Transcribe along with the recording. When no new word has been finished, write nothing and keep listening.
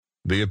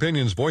The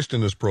opinions voiced in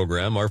this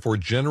program are for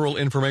general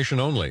information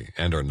only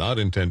and are not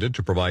intended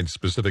to provide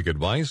specific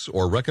advice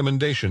or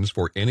recommendations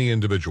for any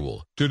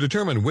individual. To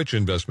determine which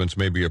investments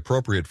may be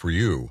appropriate for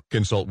you,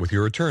 consult with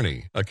your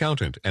attorney,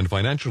 accountant, and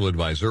financial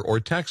advisor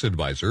or tax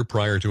advisor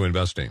prior to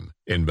investing.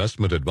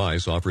 Investment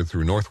advice offered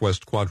through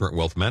Northwest Quadrant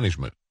Wealth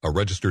Management, a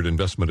registered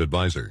investment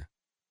advisor.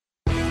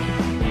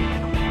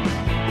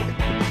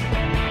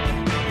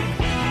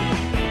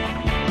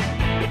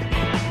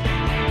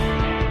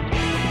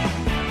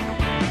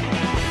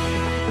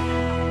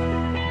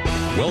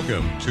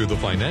 Welcome to the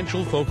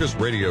Financial Focus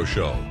Radio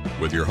Show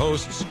with your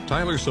hosts,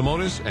 Tyler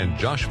Simonis and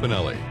Josh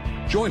Finelli.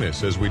 Join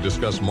us as we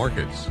discuss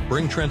markets,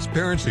 bring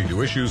transparency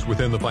to issues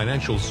within the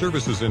financial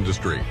services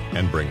industry,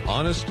 and bring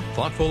honest,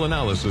 thoughtful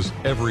analysis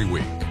every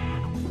week.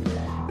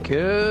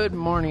 Good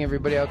morning,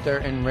 everybody out there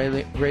in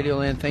Radio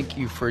Land. Thank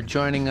you for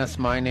joining us.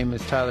 My name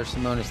is Tyler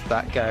Simonis.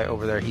 That guy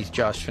over there, he's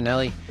Josh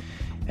Finelli.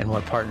 And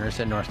we're partners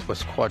at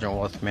Northwest Quadrant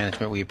Wealth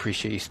Management. We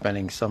appreciate you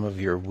spending some of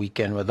your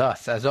weekend with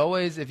us. As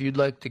always, if you'd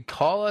like to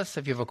call us,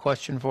 if you have a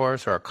question for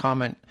us or a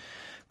comment,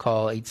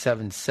 call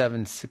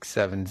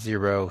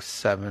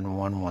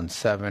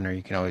 877-670-7117, or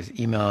you can always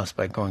email us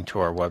by going to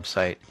our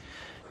website,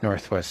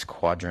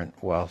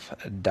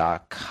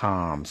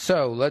 northwestquadrantwealth.com.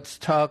 So let's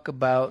talk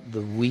about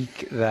the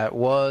week that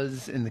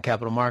was in the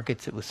capital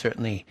markets. It was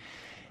certainly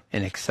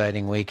an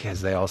exciting week,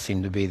 as they all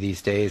seem to be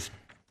these days.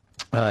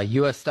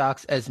 U.S.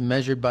 stocks, as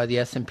measured by the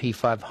S&P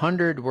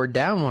 500, were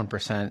down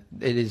 1%.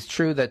 It is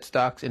true that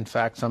stocks, in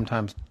fact,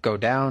 sometimes go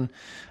down.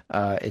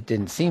 It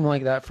didn't seem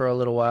like that for a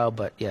little while,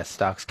 but yes,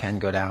 stocks can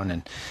go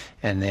down,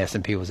 and the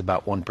S&P was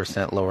about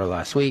 1% lower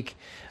last week.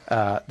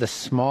 The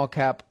small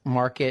cap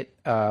market,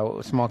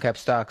 small cap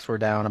stocks were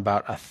down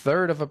about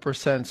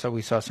 1/3%, so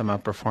we saw some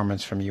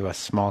outperformance from U.S.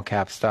 small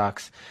cap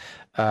stocks.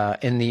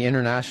 In the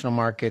international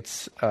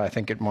markets, I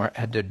think it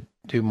had to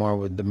do more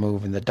with the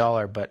move in the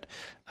dollar, but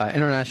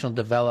international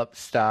developed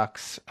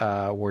stocks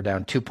were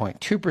down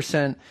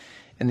 2.2%,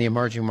 and the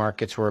emerging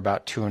markets were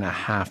about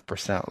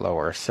 2.5%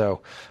 lower.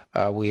 So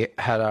we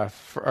had our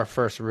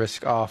first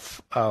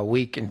risk-off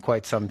week in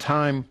quite some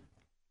time,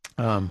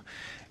 and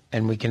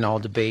we can all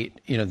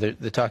debate. You know,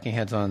 the talking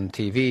heads on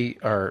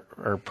TV are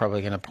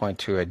probably going to point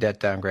to a debt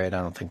downgrade.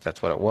 I don't think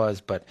that's what it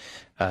was, but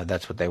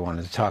that's what they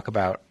wanted to talk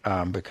about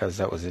because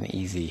that was an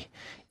easy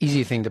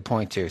thing to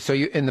point to. So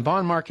in the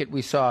bond market,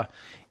 we saw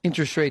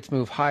interest rates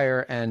move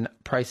higher and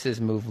prices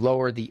move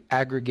lower. The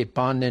aggregate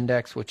bond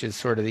index, which is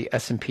sort of the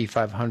S&P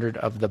 500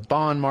 of the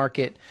bond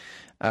market,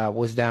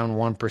 was down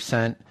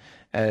 1%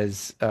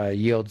 as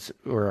yields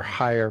were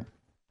higher.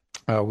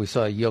 We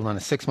saw a yield on a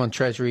 6-month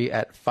Treasury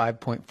at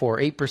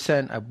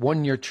 5.48%, a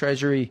 1-year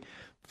Treasury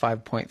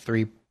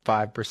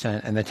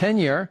 5.35%, and the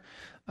 10-year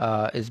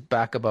is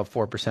back above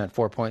 4%,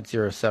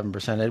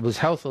 4.07%. It was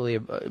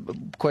healthily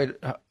quite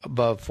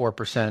above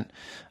 4%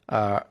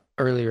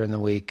 earlier in the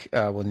week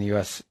when the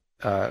U.S.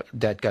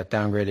 debt got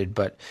downgraded,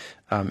 but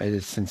it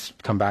has since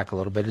come back a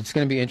little bit. It's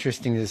going to be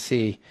interesting to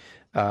see.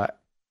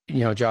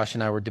 Josh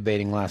and I were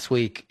debating last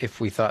week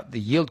if we thought the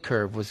yield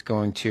curve was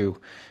going to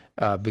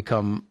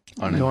become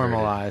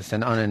normalized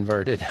and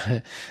uninverted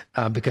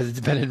because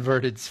it's been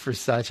inverted for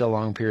such a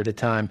long period of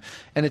time,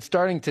 and it's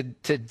starting to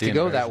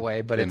go that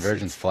way. But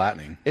inversion's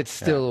flattening. It's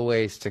still a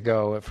ways to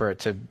go for it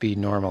to be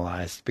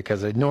normalized,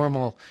 because a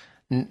normal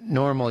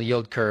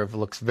yield curve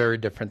looks very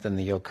different than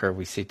the yield curve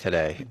we see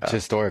today.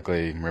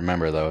 Historically,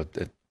 remember though,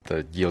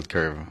 the yield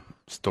curve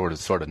sort of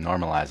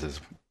normalizes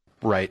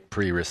right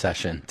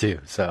pre-recession too.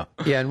 So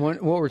yeah, and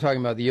what we're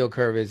talking about, the yield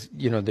curve is,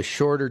 the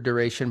shorter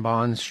duration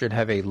bonds should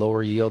have a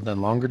lower yield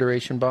than longer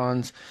duration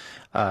bonds.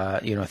 A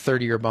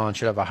 30-year bond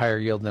should have a higher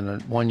yield than a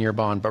 1-year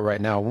bond, but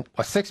right now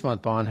a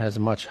 6-month bond has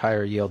a much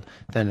higher yield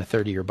than a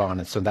 30-year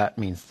bond, and so that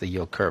means the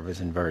yield curve is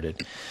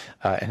inverted.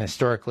 And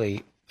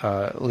historically,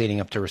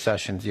 leading up to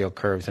recessions, yield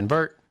curves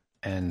invert,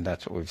 and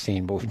that's what we've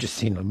seen. But we've just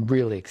seen a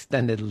really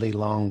extendedly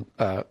long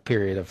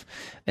period of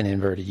an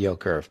inverted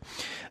yield curve.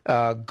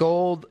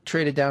 Gold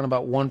traded down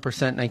about 1%,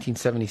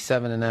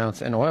 1977 an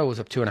ounce, and oil was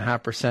up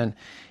 2.5%,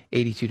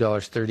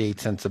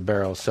 $82.38 a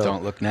barrel. So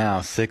don't look now.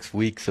 6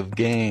 weeks of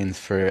gains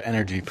for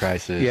energy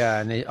prices.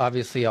 Yeah, and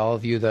obviously all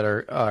of you that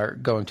are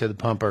going to the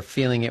pump are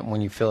feeling it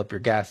when you fill up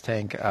your gas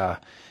tank.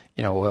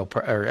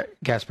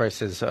 Gas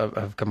prices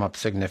have come up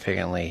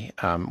significantly,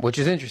 which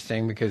is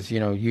interesting because,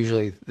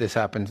 usually this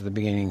happens at the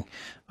beginning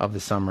of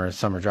the summer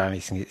driving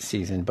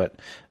season, but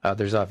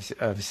there's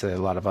obviously a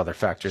lot of other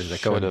factors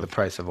that go into the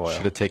price of oil.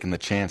 Should have taken the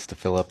chance to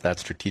fill up that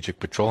strategic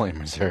petroleum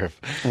reserve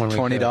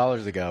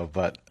 $20 ago,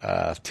 but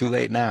too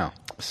late now.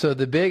 So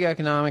the big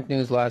economic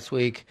news last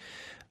week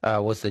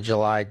was the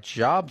July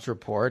jobs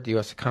report. The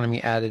U.S.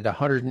 economy added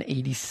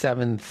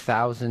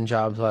 187,000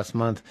 jobs last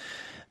month.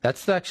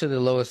 That's actually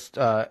the lowest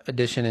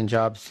addition in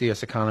jobs to the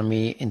U.S.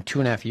 economy in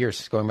 2.5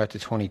 years, going back to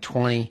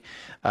 2020.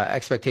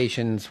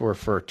 Expectations were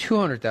for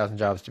 200,000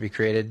 jobs to be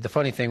created. The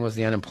funny thing was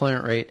the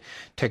unemployment rate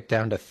ticked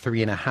down to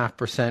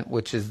 3.5%,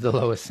 which is the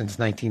lowest since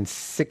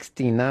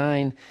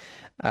 1969.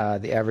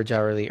 The average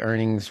hourly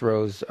earnings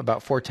rose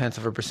about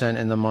 0.4%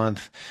 in the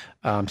month.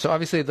 So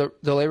obviously the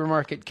labor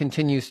market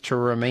continues to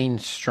remain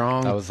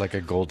strong. That was like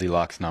a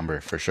Goldilocks number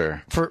for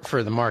sure.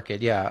 For the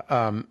market, yeah.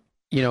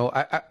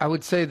 I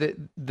would say that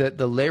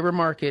the labor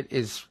market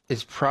is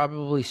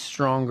probably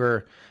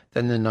stronger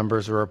than the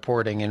numbers are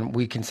reporting. And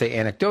we can say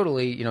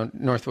anecdotally,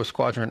 Northwest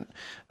Quadrant,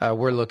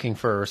 we're looking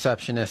for a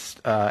receptionist,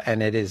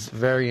 and it is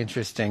very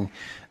interesting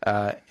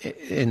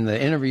in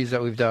the interviews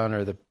that we've done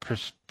or the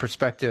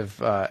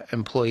prospective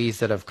employees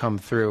that have come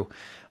through.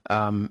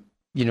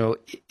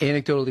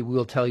 Anecdotally,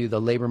 we'll tell you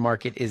the labor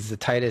market is the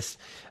tightest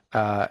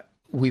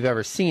we've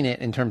ever seen it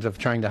in terms of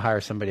trying to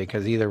hire somebody,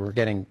 because either we're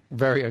getting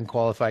very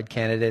unqualified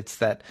candidates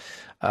that,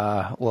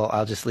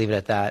 I'll just leave it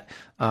at that,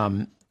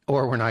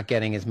 or we're not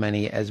getting as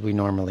many as we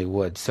normally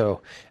would.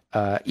 So,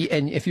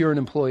 and if you're an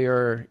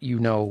employer, you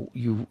know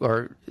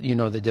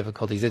the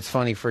difficulties. It's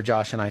funny for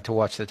Josh and I to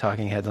watch the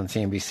talking heads on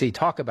CNBC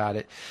talk about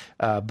it,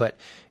 but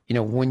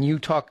when you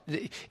talk,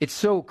 it's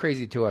so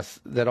crazy to us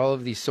that all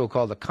of these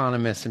so-called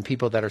economists and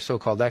people that are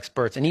so-called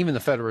experts, and even the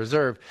Federal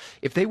Reserve,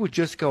 if they would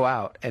just go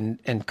out and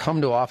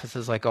come to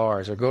offices like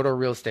ours, or go to a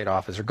real estate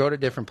office, or go to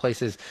different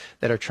places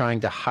that are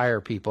trying to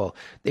hire people,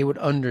 they would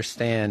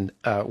understand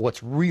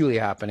what's really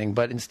happening.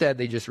 But instead,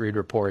 they just read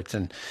reports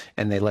and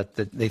they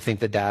think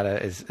the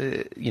data is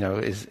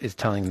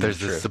telling them There's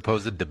the truth. this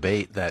supposed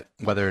debate that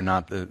whether or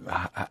not the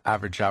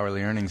average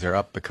hourly earnings are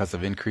up because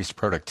of increased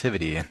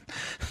productivity, and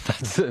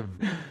that's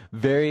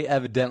very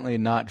evidently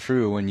not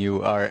true when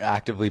you are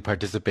actively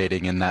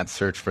participating in that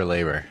search for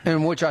labor.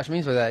 And what Josh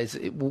means by that is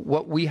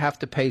what we have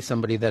to pay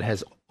somebody that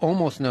has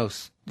almost no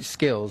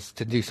skills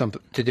to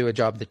do a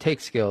job that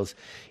takes skills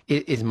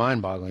is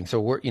mind-boggling. So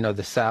we're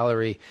the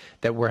salary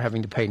that we're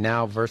having to pay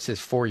now versus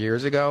 4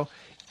 years ago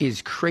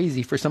is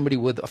crazy for somebody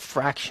with a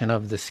fraction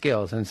of the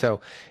skills. And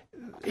so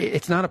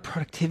it's not a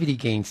productivity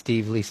gain,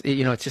 Steve. At least,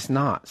 it's just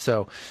not.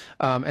 So,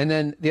 and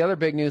then the other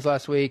big news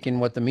last week, and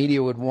what the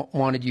media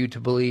wanted you to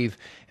believe,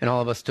 and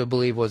all of us to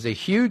believe was a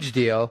huge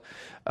deal,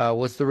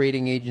 was the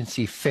rating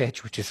agency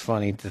Fitch, which is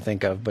funny to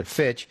think of, but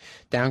Fitch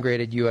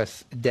downgraded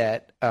U.S.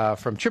 debt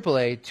from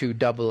AAA to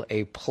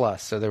AA+.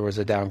 So there was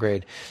a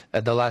downgrade.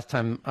 The last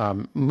time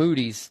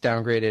Moody's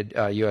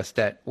downgraded U.S.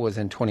 debt was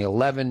in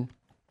 2011.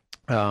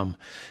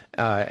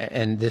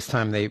 And this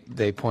time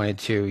they pointed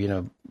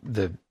to,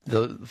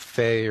 the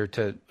failure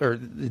or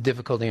the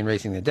difficulty in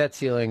raising the debt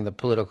ceiling, the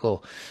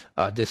political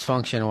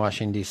dysfunction in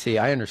Washington, D.C.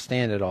 I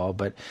understand it all,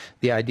 but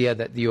the idea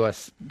that the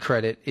U.S.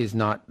 credit is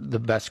not the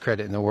best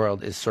credit in the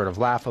world is sort of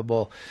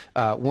laughable.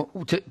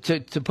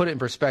 To put it in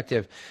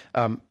perspective,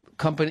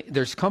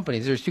 there's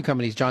two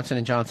companies,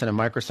 Johnson & Johnson and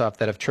Microsoft,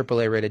 that have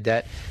AAA rated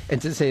debt, and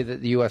to say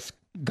that the U.S.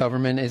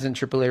 government isn't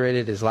AAA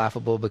rated is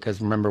laughable,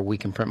 because remember, we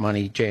can print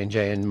money,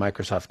 J&J, and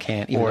Microsoft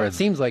can't, even though it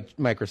seems like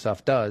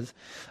Microsoft does.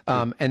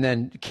 And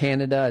then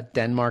Canada,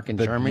 Denmark, and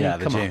Germany. Yeah,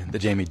 the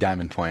Jamie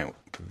Dimon point,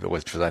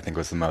 which I think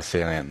was the most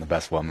salient and the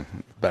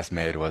best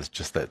made, was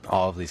just that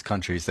all of these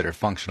countries that are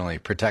functionally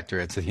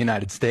protectorates of the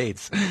United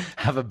States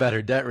have a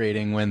better debt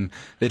rating when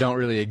they don't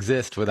really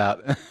exist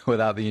without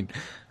the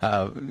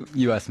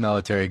U.S.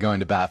 military going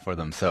to bat for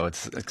them. So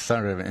it's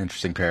sort of an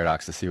interesting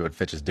paradox to see what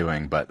Fitch is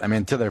doing. But I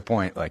mean, to their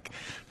point,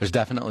 there's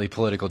definitely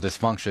political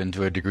dysfunction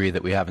to a degree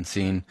that we haven't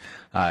seen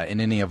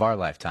in any of our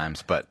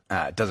lifetimes, but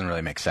it doesn't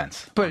really make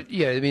sense. But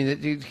yeah, I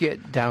mean, you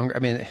get down. I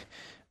mean,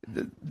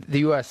 the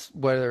U.S.,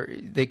 whether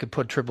they could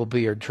put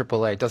BBB or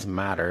AAA, it doesn't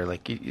matter.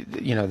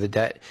 The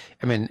debt.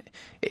 I mean,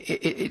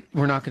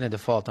 we're not going to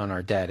default on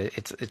our debt.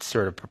 It's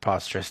sort of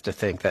preposterous to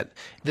think that.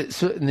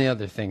 And the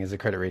other thing is the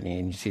credit rating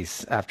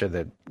agencies, after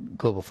the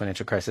global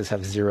financial crisis,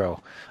 have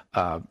zero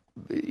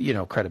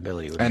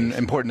credibility. And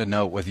important to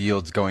note, with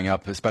yields going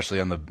up, especially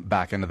on the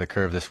back end of the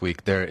curve this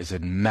week, there is a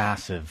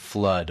massive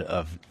flood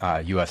of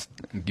U.S.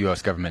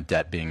 government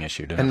debt being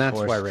issued. And that's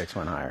why rates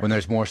went higher. When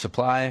there's more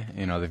supply,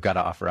 they've got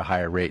to offer a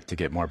higher rate to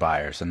get more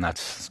buyers, and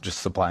that's just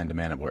supply and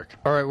demand at work.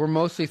 All right, we're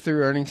mostly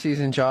through earnings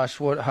season. Josh,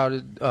 how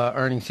did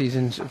earnings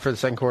seasons for the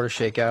second quarter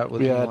shake out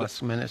within the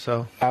last minute or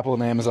so? Apple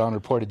and Amazon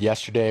reported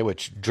yesterday,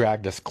 which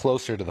dragged us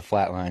closer to the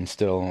flat line,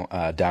 still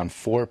down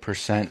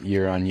 4%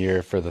 year on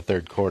year for the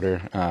third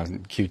quarter.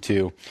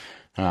 Q2.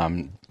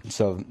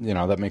 So,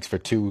 that makes for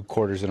 2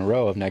 quarters in a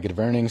row of negative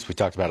earnings. We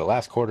talked about it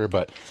last quarter,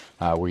 but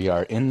we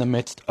are in the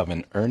midst of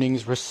an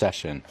earnings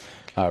recession.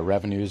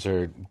 Revenues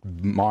are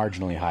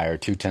marginally higher,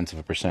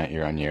 0.2%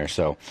 year on year.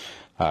 So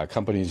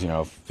companies,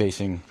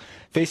 facing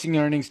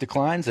earnings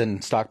declines,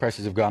 and stock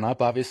prices have gone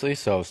up, obviously.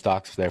 So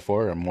stocks,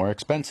 therefore, are more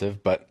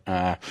expensive. But,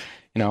 on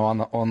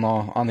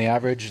the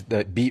average,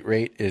 the beat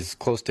rate is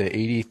close to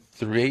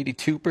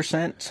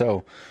 82%.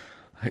 So,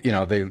 you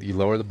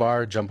lower the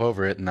bar, jump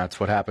over it, and that's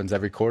what happens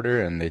every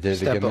quarter, and they did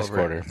it again this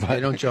quarter. But they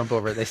don't jump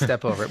over it, they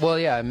step over it. Well,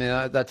 yeah, I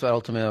mean, that's what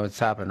ultimately what's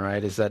happened,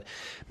 right, is that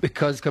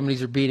because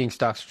companies are beating,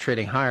 stocks are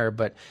trading higher,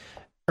 but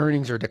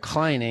earnings are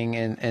declining,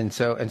 and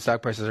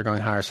stock prices are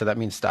going higher. So that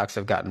means stocks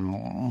have gotten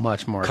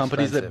much more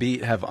Companies expensive. that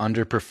beat have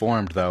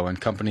underperformed, though,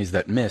 and companies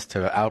that missed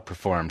have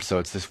outperformed. So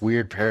it's this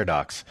weird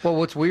paradox. Well,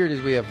 what's weird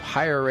is we have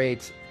higher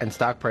rates and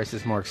stock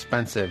prices more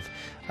expensive.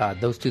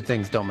 Those two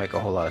things don't make a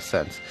whole lot of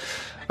sense.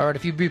 All right,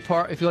 if you'd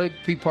like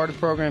to be part of the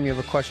program, you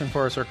have a question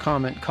for us or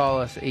comment, call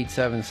us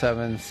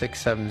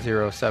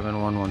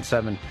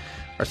 877-670-7117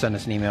 or send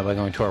us an email by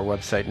going to our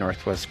website,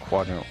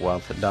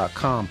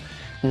 northwestquadrantwealth.com.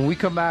 When we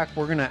come back,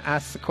 we're going to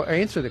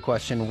answer the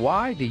question,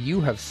 why do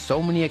you have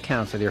so many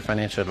accounts with your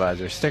financial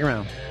advisor? Stick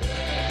around.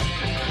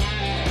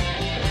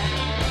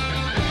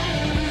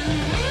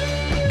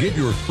 Get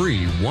your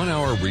free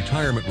 1-hour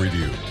retirement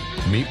review.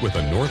 Meet with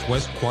a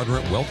Northwest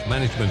Quadrant Wealth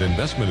Management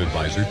Investment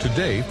Advisor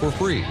today for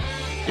free.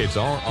 It's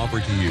our offer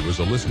to you as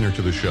a listener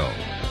to the show.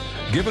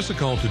 Give us a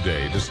call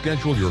today to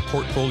schedule your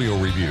portfolio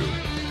review.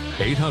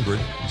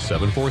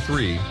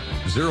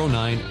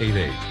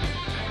 800-743-0988.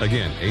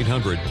 Again,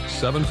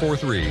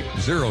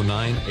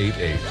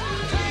 800-743-0988.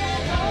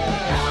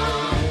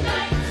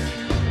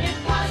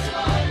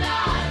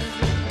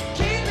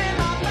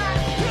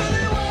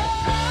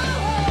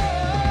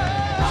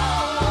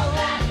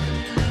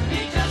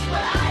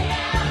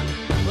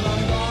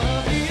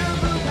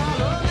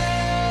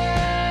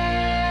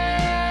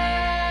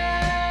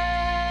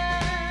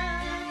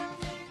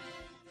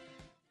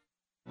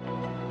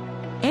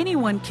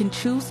 Anyone can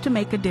choose to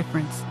make a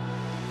difference.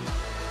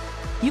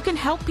 You can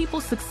help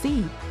people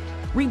succeed,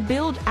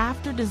 rebuild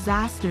after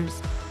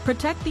disasters,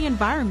 protect the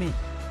environment,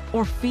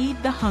 or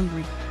feed the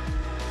hungry.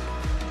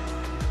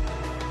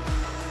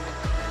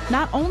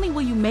 Not only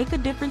will you make a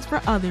difference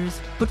for others,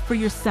 but for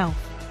yourself.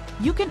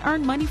 You can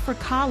earn money for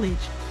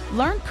college,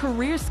 learn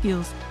career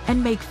skills,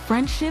 and make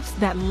friendships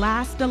that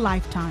last a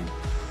lifetime.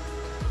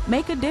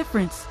 Make a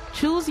difference.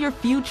 Choose your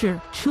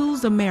future.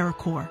 Choose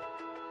AmeriCorps.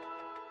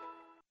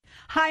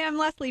 Hi, I'm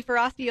Leslie for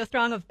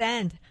OsteoStrong of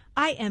Bend.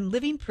 I am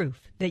living proof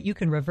that you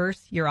can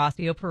reverse your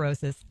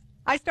osteoporosis.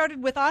 I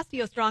started with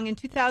OsteoStrong in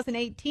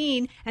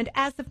 2018, and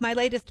as of my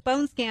latest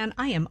bone scan,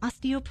 I am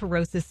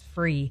osteoporosis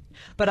free.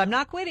 But I'm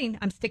not quitting.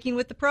 I'm sticking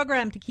with the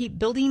program to keep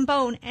building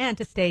bone and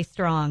to stay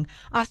strong.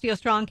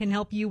 OsteoStrong can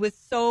help you with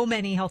so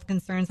many health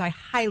concerns. I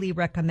highly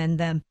recommend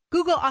them.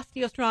 Google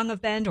OsteoStrong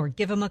of Bend or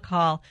give them a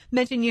call.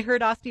 Mention you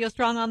heard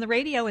OsteoStrong on the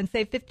radio and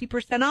save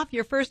 50% off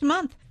your first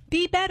month.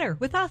 Be better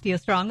with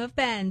OsteoStrong of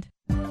Bend.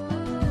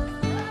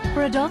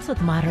 For adults with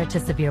moderate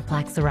to severe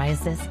plaque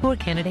psoriasis who are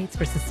candidates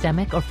for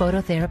systemic or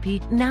phototherapy,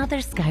 now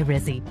there's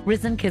Skyrizi,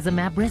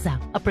 Risankizumab Riza,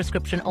 a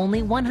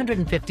prescription-only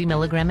 150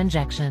 milligram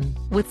injection.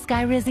 With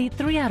Skyrizi,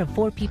 3 out of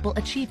 4 people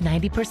achieve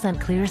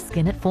 90% clear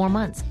skin at 4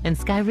 months, and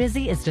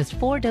Skyrizi is just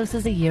 4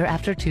 doses a year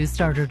after 2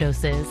 starter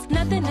doses.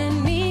 Nothing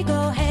in me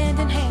go hand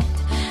in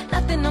hand.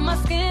 Nothing on my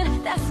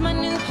skin, that's my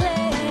new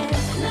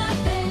place.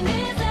 Nothing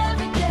is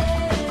every day.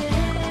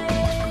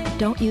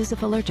 Don't use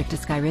if allergic to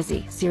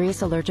Skyrizi.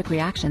 Serious allergic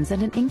reactions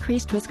and an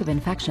increased risk of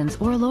infections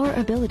or a lower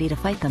ability to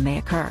fight them may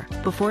occur.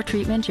 Before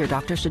treatment, your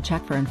doctor should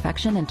check for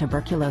infection and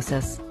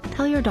tuberculosis.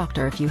 Tell your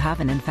doctor if you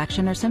have an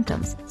infection or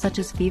symptoms, such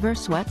as fever,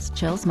 sweats,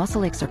 chills,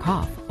 muscle aches, or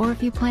cough, or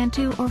if you plan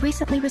to or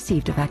recently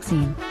received a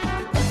vaccine.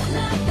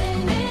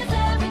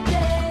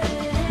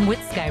 With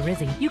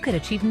Skyrizi, you could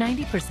achieve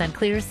 90%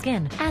 clearer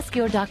skin. Ask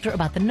your doctor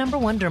about the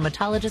 #1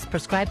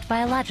 dermatologist-prescribed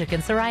biologic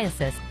in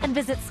psoriasis and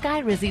visit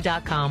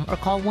Skyrizi.com or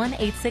call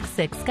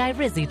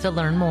 1-866-SKYRIZI to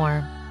learn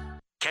more.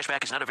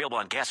 Cashback is not available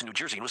on gas in New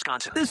Jersey and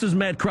Wisconsin. This is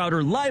Matt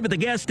Crowder, live at the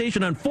gas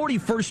station on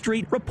 41st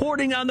Street,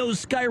 reporting on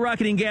those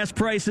skyrocketing gas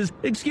prices.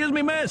 Excuse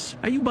me, miss,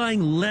 are you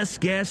buying less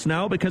gas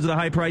now because of the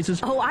high prices?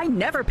 Oh, I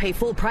never pay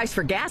full price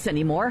for gas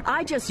anymore.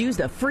 I just use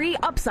the free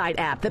Upside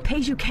app that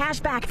pays you cash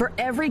back for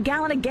every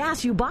gallon of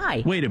gas you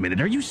buy. Wait a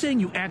minute, are you saying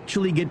you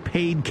actually get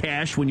paid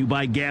cash when you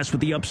buy gas with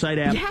the Upside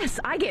app? Yes,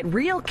 I get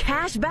real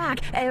cash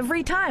back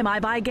every time I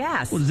buy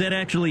gas. Well, does that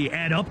actually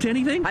add up to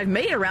anything? I've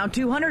made around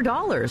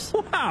 $200.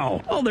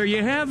 Wow, well, there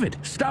you have it.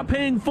 Stop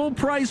paying full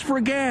price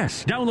for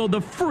gas. Download the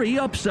free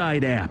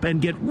Upside app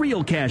and get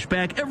real cash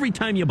back every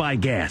time you buy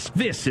gas.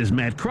 This is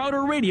Matt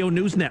Crowder Radio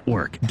News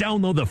Network.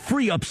 Download the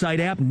free Upside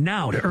app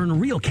now to earn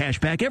real cash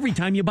back every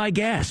time you buy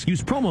gas.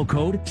 Use promo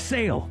code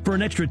SALE for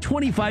an extra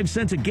 25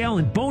 cents a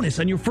gallon bonus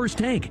on your first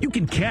tank. You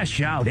can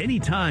cash out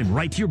anytime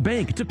right to your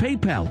bank, to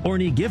PayPal, or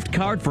any gift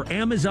card for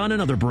Amazon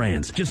and other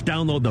brands. Just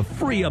download the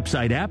free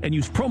Upside app and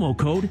use promo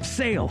code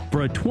SALE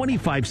for a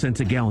 25 cents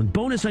a gallon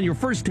bonus on your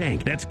first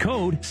tank. That's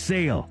code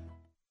SALE.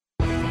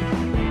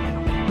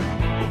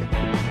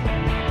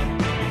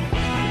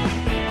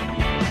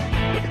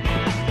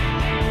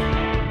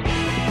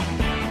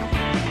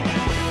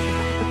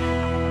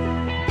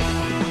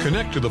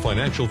 Connect to the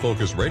Financial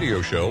Focus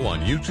radio show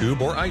on YouTube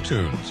or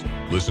iTunes.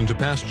 Listen to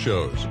past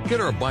shows, get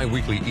our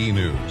bi-weekly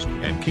e-news,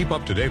 and keep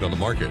up to date on the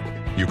market.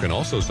 You can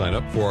also sign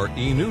up for our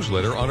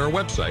e-newsletter on our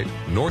website,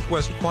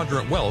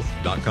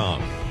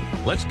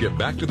 northwestquadrantwealth.com. Let's get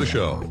back to the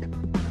show.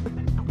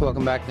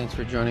 Welcome back. Thanks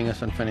for joining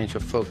us on Financial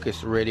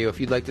Focus Radio.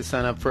 If you'd like to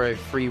sign up for a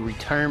free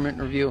retirement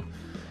review,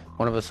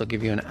 one of us will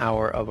give you an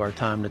hour of our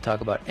time to talk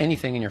about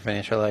anything in your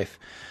financial life.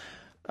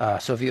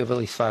 So if you have at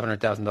least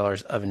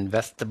 $500,000 of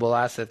investable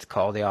assets,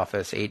 call the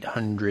office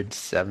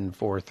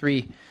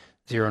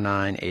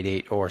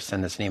 800-743-0988 or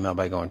send us an email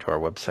by going to our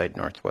website,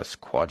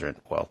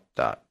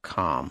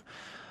 northwestquadrantwealth.com.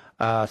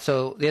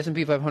 So the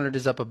S&P 500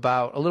 is up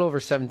about a little over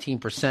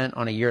 17%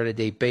 on a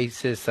year-to-date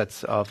basis.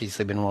 That's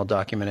obviously been well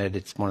documented.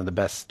 It's one of the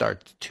best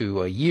starts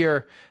to a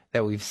year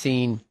that we've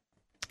seen.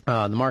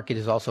 The market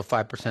is also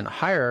 5%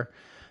 higher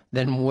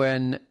than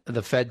when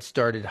the Fed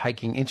started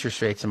hiking interest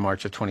rates in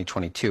March of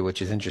 2022,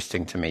 which is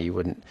interesting to me. You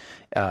wouldn't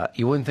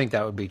think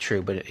that would be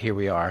true, but here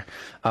we are.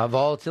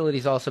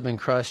 Volatility's also been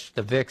crushed.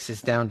 The VIX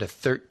is down to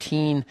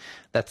 13.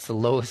 That's the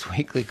lowest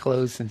weekly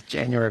close since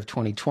January of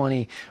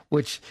 2020,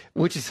 which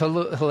is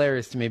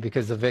hilarious to me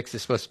because the VIX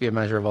is supposed to be a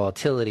measure of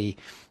volatility.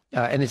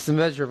 And it's the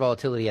measure of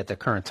volatility at the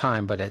current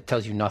time, but it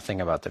tells you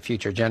nothing about the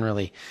future.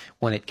 Generally,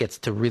 when it gets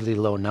to really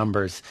low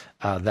numbers,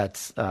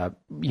 that's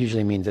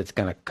usually means it's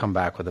going to come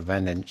back with a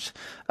vengeance.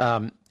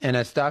 And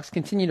as stocks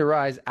continue to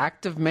rise,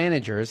 active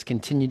managers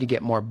continue to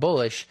get more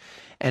bullish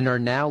and are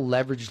now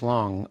leveraged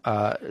long.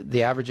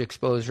 The average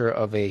exposure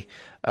of a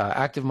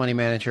active money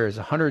manager is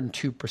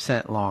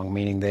 102% long,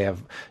 meaning they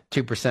have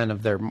 2%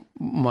 of their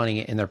money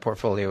in their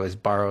portfolio is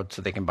borrowed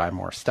so they can buy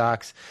more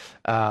stocks.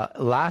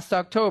 Last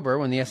October,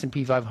 when the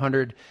S&P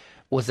 500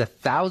 was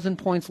 1,000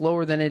 points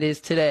lower than it is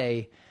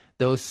today,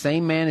 those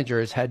same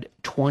managers had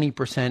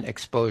 20%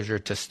 exposure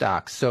to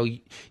stocks. So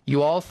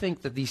you all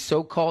think that these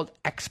so-called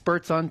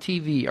experts on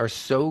TV are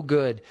so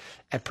good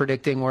at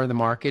predicting where the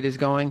market is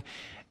going.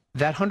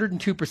 That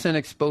 102%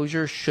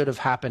 exposure should have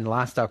happened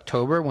last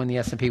October when the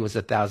S&P was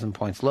 1,000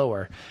 points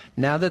lower.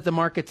 Now that the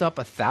market's up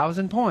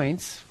 1,000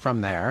 points from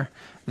there,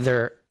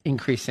 they're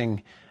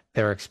increasing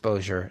their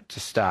exposure to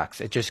stocks.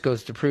 It just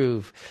goes to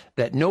prove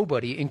that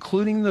nobody,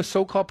 including the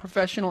so-called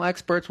professional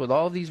experts with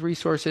all these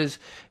resources,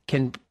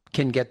 can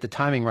get the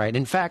timing right.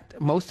 In fact,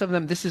 most of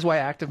them, this is why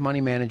active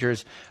money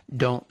managers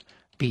don't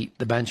beat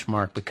the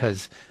benchmark,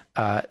 because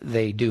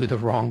they do the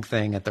wrong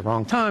thing at the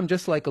wrong time,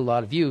 just like a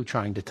lot of you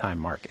trying to time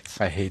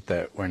markets. I hate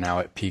that we're now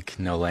at peak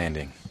no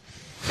landing.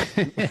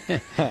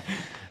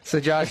 So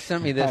Josh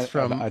sent me this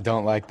from... I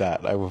don't like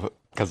that,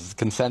 because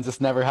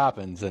consensus never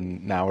happens,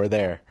 and now we're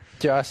there.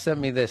 Josh sent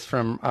me this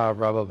from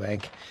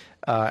Rabobank,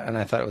 and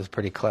I thought it was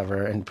pretty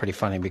clever and pretty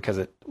funny because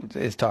it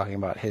is talking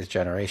about his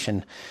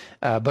generation.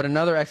 But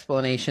another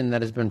explanation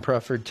that has been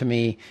proffered to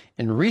me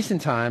in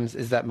recent times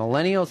is that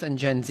millennials and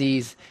Gen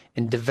Zs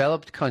in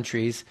developed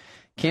countries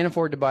can't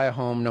afford to buy a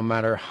home no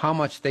matter how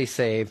much they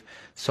save,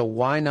 so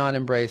why not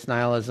embrace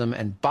nihilism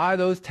and buy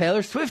those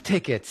Taylor Swift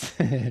tickets?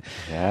 Yeah.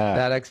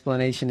 That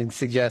explanation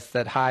suggests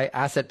that high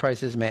asset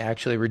prices may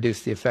actually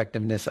reduce the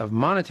effectiveness of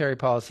monetary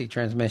policy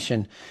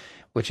transmission,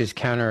 which is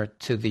counter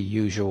to the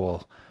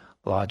usual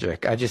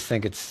logic. I just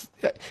think it's,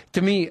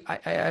 to me,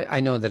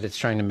 I know that it's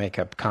trying to make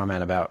a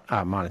comment about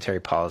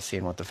monetary policy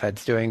and what the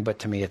Fed's doing, but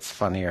to me it's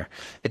funnier.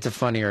 It's a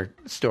funnier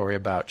story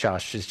about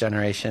Josh's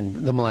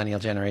generation, the millennial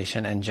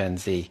generation, and Gen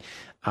Z.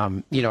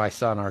 I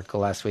saw an article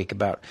last week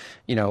about,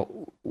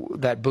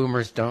 that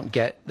boomers don't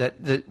get that,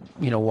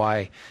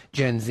 why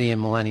Gen Z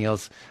and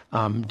millennials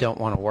don't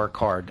want to work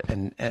hard,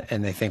 and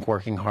they think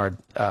working hard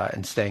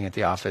and staying at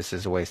the office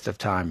is a waste of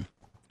time.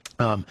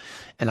 And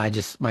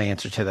my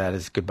answer to that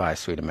is goodbye,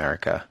 sweet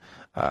America.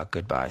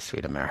 Goodbye,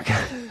 sweet America.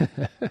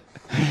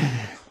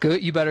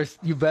 Good.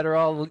 You better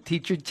all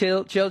teach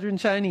your children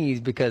Chinese,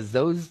 because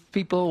those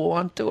people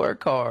want to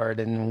work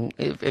hard. And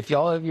if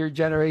y'all of your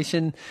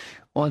generation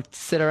want to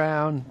sit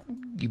around,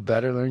 you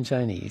better learn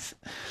Chinese.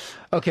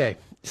 Okay.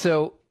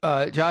 So,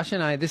 Josh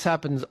and I, this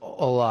happens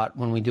a lot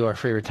when we do our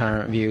free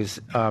retirement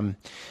reviews.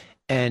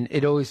 And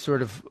it always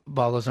sort of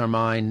boggles our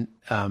mind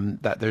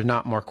that there's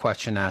not more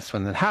question asked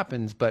when that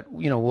happens. But,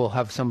 we'll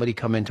have somebody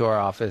come into our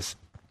office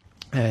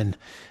and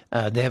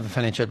they have a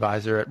financial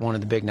advisor at one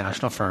of the big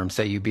national firms,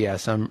 say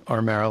UBS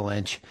or Merrill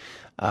Lynch,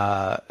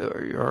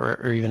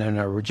 or even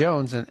Edward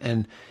Jones,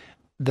 and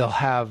they'll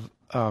have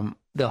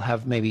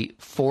maybe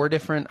 4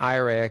 different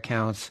IRA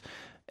accounts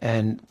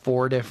and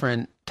 4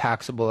 different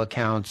taxable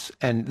accounts,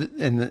 and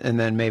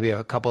then maybe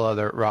a couple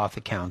other Roth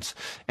accounts,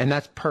 and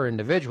that's per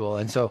individual.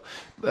 And so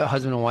a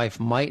husband and wife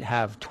might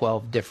have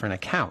 12 different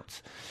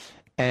accounts,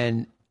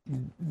 and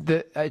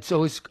it's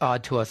always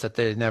odd to us that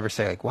they never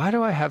say, like, why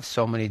do I have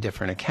so many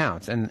different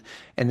accounts? And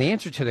the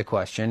answer to the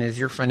question is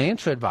your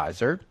financial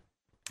advisor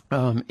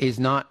is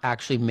not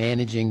actually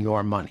managing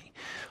your money.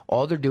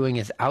 All they're doing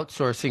is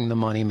outsourcing the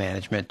money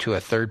management to a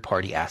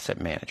third-party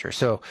asset manager.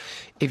 So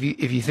if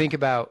you think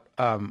about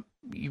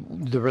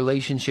the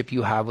relationship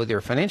you have with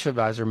your financial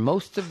advisor,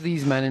 most of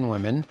these men and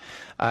women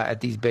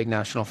at these big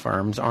national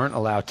firms aren't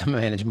allowed to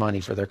manage money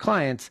for their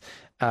clients.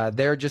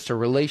 They're just a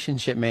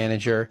relationship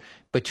manager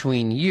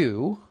between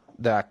you,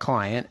 the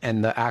client,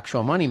 and the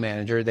actual money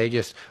manager. They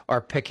just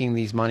are picking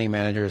these money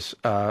managers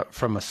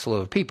from a slew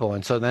of people.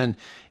 And so then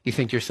you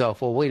think to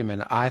yourself, well, wait a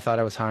minute, I thought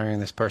I was hiring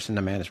this person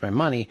to manage my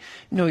money.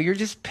 No, you're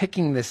just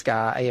picking this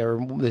guy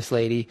or this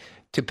lady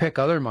to pick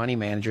other money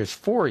managers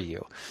for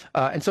you.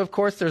 And so, of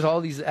course, there's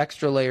all these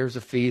extra layers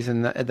of fees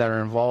that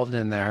are involved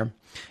in there.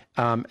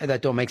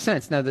 that don't make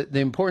sense. Now, the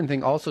important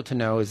thing also to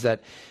know is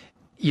that,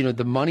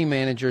 the money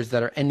managers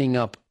that are ending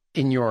up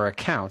in your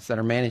accounts that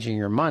are managing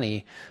your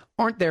money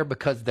aren't there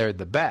because they're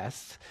the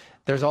best.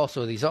 There's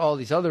also all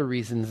these other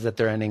reasons that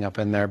they're ending up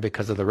in there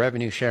because of the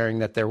revenue sharing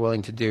that they're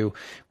willing to do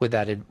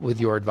with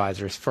your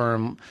advisor's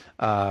firm.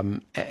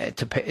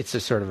 To pay, it's a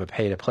sort of a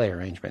pay to play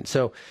arrangement.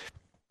 So,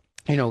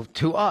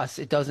 to us,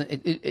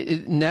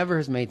 it never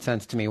has made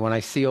sense to me when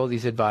I see all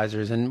these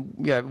advisors, and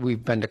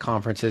we've been to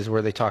conferences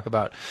where they talk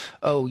about,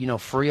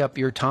 free up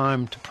your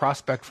time to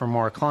prospect for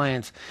more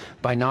clients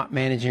by not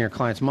managing your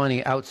client's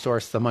money,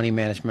 outsource the money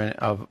management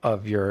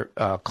of your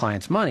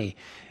client's money.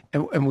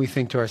 And we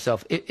think to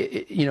ourselves,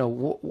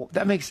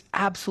 that makes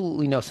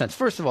absolutely no sense.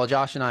 First of all,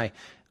 Josh and I,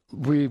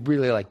 we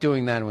really like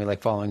doing that, and we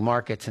like following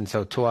markets. And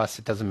so to us,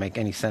 it doesn't make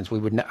any sense.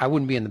 I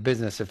wouldn't be in the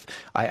business if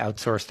I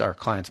outsourced our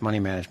clients' money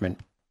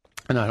management.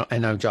 And I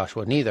know Josh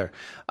wouldn't either.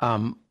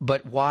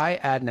 But why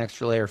add an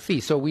extra layer of fee?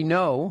 So we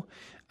know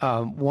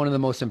one of the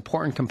most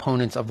important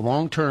components of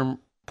long-term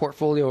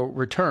portfolio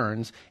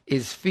returns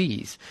is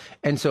fees.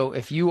 And so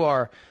if you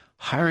are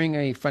hiring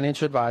a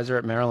financial advisor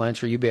at Merrill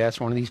Lynch or UBS,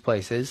 one of these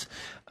places,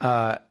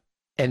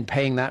 and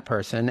paying that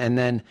person, and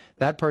then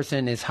that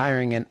person is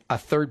hiring a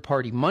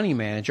third-party money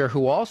manager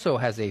who also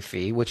has a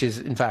fee, which is,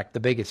 in fact,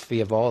 the biggest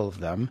fee of all of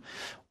them,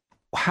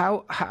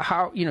 how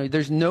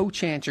there's no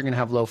chance you're going to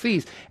have low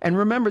fees. And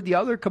remember, the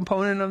other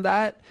component of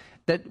that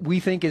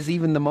we think is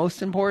even the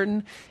most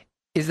important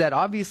is that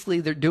obviously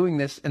they're doing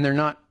this and they're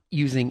not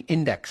using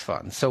index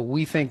funds. So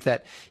we think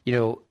that,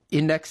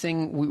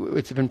 indexing,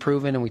 it's been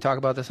proven, and we talk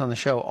about this on the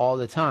show all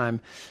the time,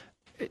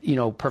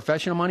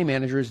 professional money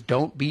managers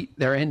don't beat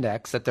their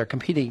index that they're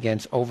competing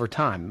against over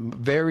time.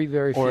 Very,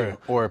 very few.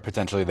 Or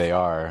potentially they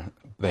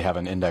have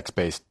an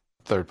index-based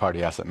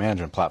third-party asset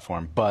management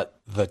platform, but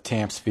the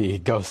TAMP's fee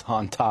goes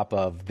on top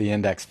of the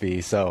index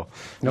fee, so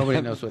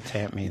nobody knows what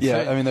TAMP means.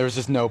 Yeah, I mean, there was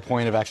just no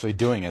point of actually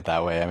doing it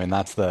that way. I mean,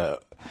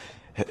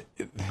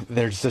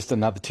 there's just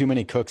too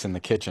many cooks in the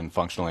kitchen.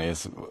 Functionally,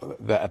 is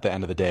at the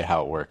end of the day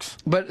how it works.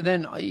 But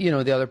then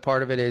the other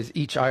part of it is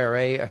each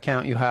IRA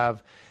account you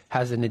have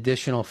has an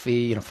additional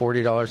fee,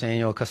 $40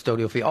 annual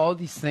custodial fee, all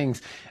these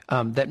things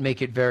that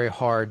make it very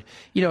hard,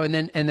 and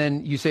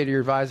then you say to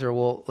your advisor,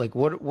 well, like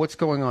what's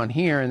going on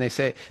here? And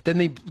then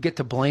they get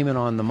to blame it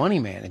on the money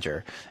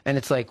manager. And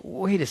it's like,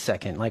 wait a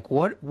second, like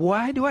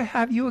why do I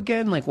have you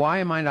again? Like, why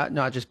am I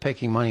not just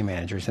picking money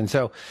managers? And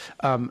so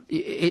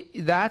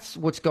that's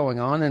what's going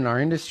on in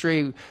our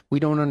industry. We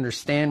don't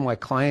understand why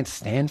clients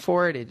stand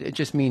for it. It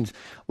just means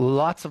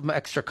lots of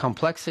extra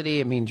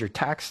complexity. It means your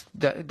tax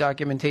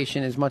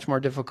documentation is much more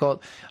difficult.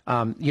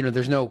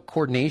 There's no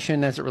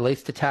coordination as it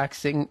relates to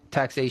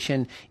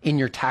taxation in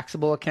your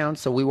taxable accounts.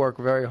 So we work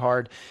very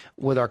hard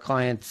with our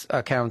clients'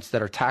 accounts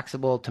that are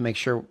taxable to make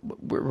sure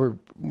we're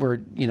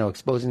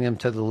exposing them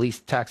to the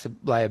least tax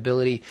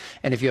liability.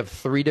 And if you have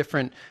 3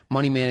 different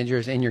money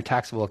managers in your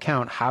taxable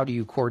account, how do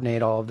you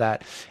coordinate all of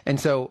that? And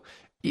so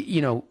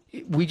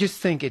we just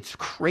think it's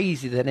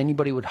crazy that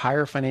anybody would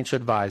hire a financial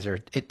advisor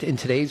in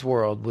today's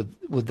world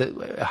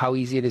with how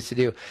easy it is to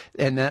do,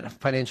 and that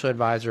financial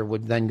advisor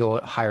would then go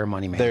hire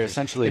money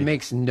managers. It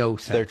makes no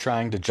sense. They're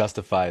trying to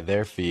justify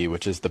their fee,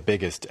 which is the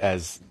biggest,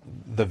 as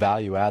the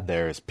value add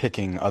there is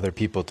picking other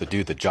people to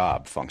do the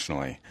job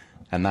functionally.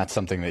 And that's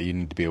something that you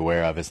need to be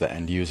aware of as the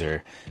end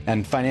user.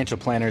 And financial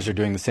planners are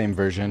doing the same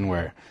version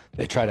where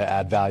they try to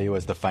add value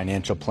as the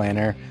financial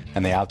planner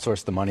and they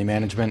outsource the money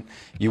management.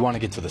 You want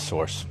to get to the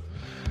source.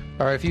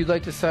 All right, if you'd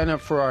like to sign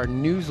up for our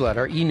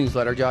newsletter,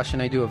 e-newsletter, Josh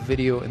and I do a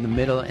video in the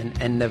middle and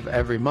end of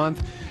every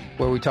month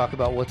where we talk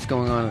about what's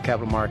going on in the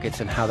capital markets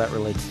and how that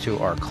relates to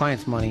our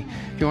clients' money.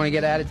 If you want to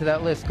get added to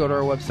that list, go to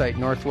our website,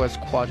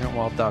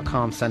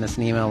 northwestquadrantwealth.com. Send us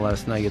an email. Let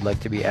us know you'd like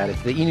to be added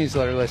to the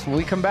e-newsletter list. When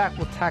we come back,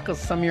 we'll tackle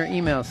some of your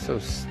emails, so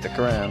stick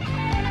around.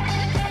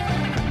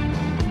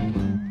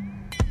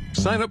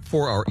 Sign up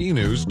for our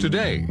e-news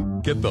today.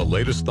 Get the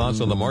latest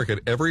thoughts on the market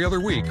every other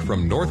week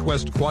from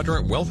Northwest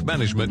Quadrant Wealth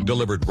Management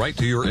delivered right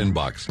to your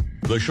inbox.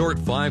 The short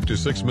 5 to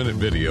 6 minute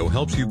video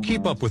helps you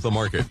keep up with the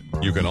market.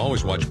 You can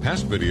always watch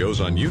past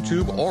videos on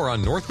YouTube or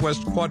on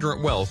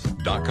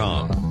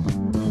northwestquadrantwealth.com.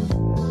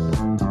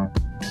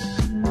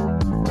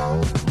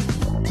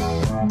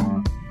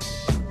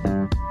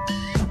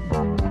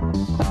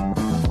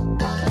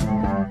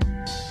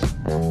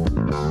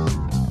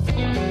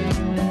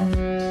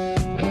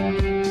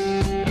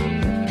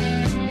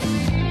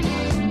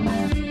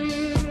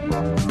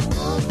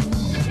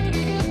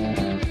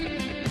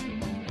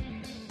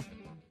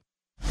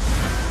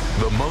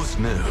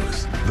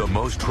 News, the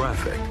most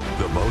traffic,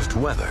 the most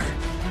weather.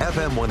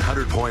 FM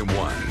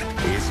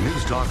 100.1 is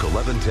News Talk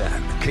 1110,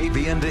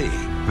 KBND,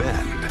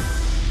 Bend.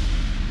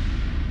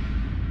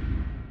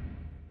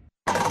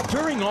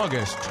 During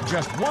August,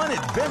 just one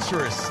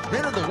adventurous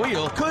spin of the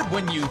wheel could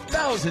win you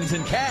thousands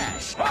in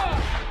cash.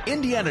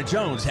 Indiana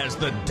Jones has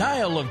the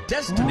Dial of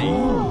Destiny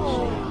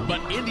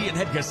But Indian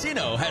Head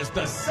Casino has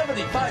the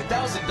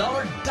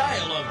 $75,000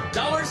 Dial of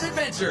Dollars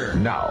adventure.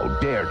 Now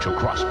dare to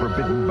cross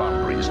forbidden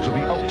boundaries to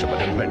the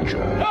ultimate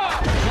adventure.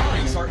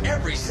 Drawings are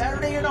every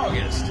Saturday in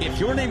August. If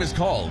your name is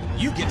called,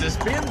 you get to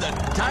spin the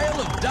Dial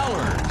of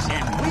Dollars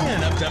and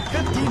win up to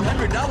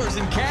 $1,500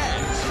 in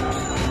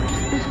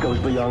cash. This goes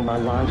beyond my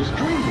wildest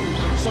dreams.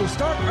 So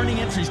start earning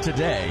entries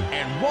today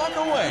and walk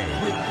away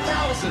with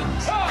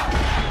thousands.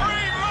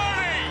 Free money!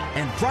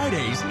 And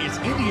Fridays, it's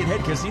Indian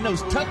Head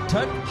Casino's Tut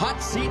Tut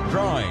Hot Seat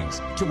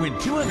Drawings to win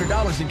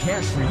 $200 in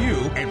cash for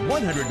you and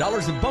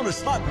 $100 in bonus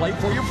slot play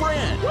for your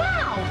friend.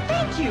 Wow,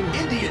 thank you.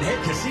 Indian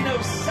Head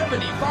Casino's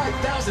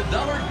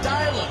 $75,000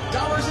 Dial of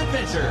Dollars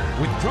adventure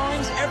with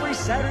drawings every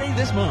Saturday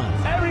this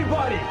month.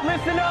 Everybody,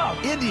 listen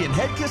up. Indian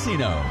Head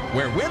Casino,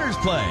 where winners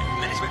play.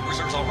 Management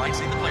reserves all rights.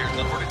 See the Players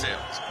Club for details.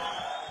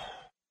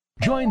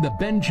 Join the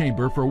Ben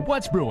Chamber for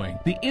What's Brewing,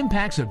 the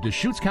impacts of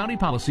Deschutes County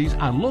policies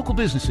on local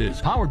businesses,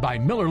 powered by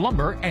Miller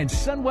Lumber and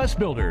SunWest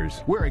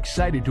Builders. We're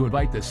excited to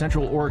invite the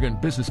Central Oregon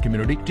business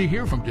community to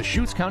hear from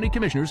Deschutes County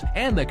commissioners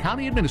and the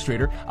county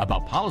administrator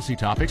about policy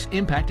topics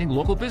impacting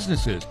local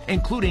businesses,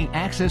 including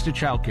access to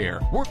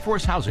childcare,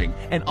 workforce housing,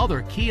 and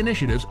other key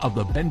initiatives of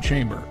the Ben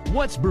Chamber.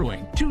 What's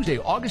Brewing, Tuesday,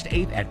 August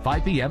 8th at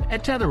 5 p.m.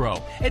 at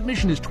Tetherow.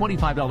 Admission is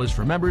 $25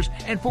 for members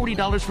and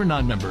 $40 for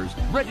non-members.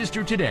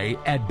 Register today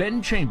at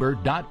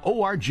benchamber.org.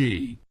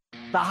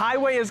 The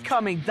highway is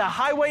coming. The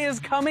highway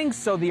is coming,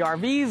 so the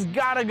RVs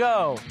gotta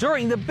go.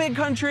 During the Big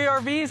Country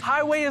RVs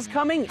Highway is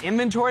Coming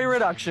inventory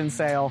reduction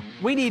sale.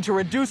 We need to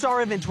reduce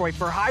our inventory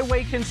for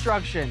highway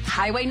construction.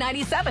 Highway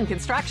 97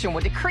 construction will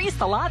decrease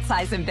the lot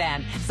size in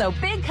Bend, so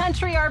Big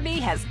Country RV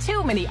has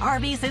too many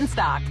RVs in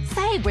stock.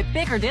 Save with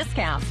bigger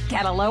discounts.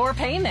 Get a lower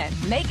payment.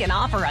 Make an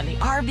offer on the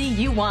RV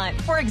you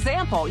want. For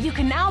example, you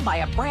can now buy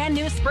a brand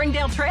new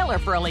Springdale trailer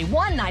for only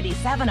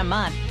 $197 a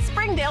month.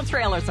 Springdale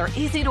trailers are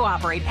easy to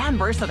operate and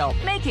versatile,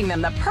 making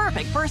them the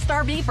perfect first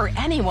RV for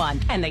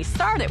anyone. And they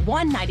start at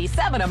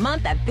 $197 a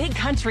month at Big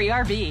Country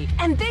RV.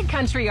 And Big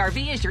Country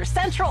RV is your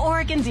Central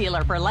Oregon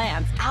dealer for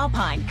Lance,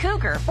 Alpine,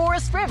 Cougar,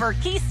 Forest River,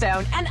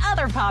 Keystone, and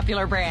other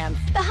popular brands.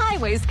 The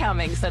highway's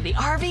coming, so the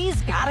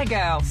RV's gotta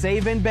go.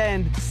 Save in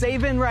Bend,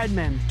 save in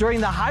Redmond.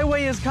 During the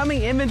Highway is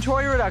Coming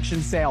inventory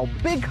reduction sale,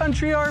 Big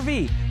Country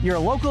RV, your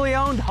locally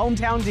owned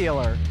hometown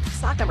dealer.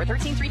 Stock number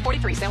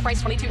 13343. Sale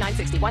price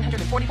 $22,960.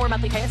 144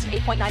 monthly payments,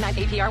 8.99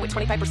 APR with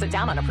 25%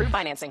 down on approved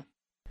financing.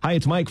 Hi,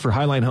 it's Mike for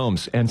Highline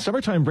Homes, and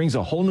summertime brings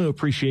a whole new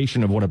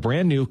appreciation of what a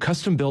brand new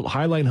custom-built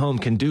Highline home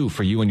can do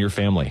for you and your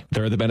family.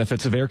 There are the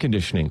benefits of air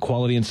conditioning,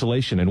 quality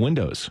insulation, and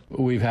windows.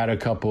 We've had a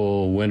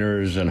couple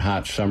winters and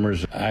hot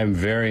summers. I'm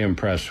very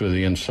impressed with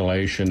the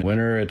insulation.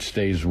 Winter, it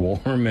stays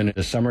warm, and in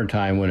the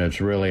summertime, when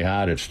it's really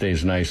hot, it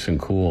stays nice and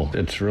cool.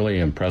 It's really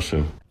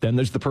impressive. Then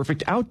there's the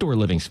perfect outdoor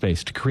living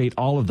space to create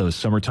all of those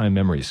summertime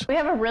memories. We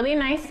have a really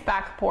nice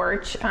back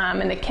porch,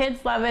 and the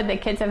kids love it. The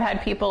kids have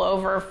had people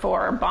over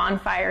for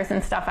bonfires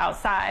and stuff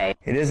outside.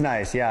 It is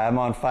nice, yeah. I'm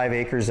on 5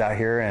 acres out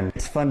here, and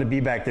it's fun to be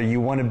back there. You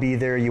want to be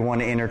there, you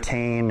want to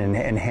entertain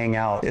and hang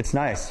out. It's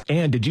nice.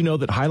 And did you know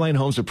that Highline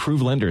Homes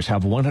approved lenders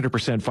have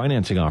 100%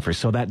 financing offers,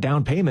 so that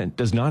down payment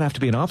does not have to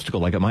be an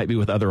obstacle like it might be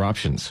with other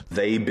options.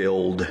 They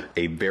build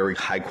a very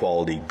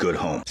high-quality, good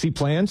home. See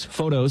plans,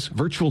 photos,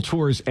 virtual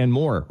tours, and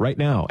more right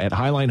now at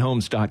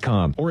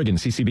HighlineHomes.com. Oregon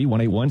CCB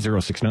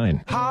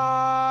 181069.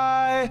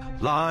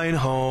 Highline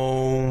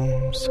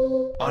Homes.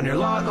 On your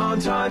lot, on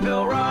time,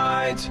 built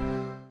right.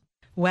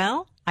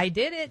 Well, I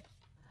did it.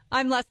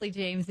 I'm Leslie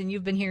James, and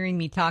you've been hearing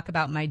me talk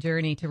about my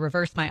journey to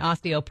reverse my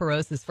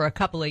osteoporosis for a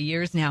couple of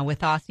years now with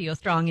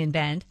OsteoStrong in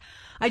Bend.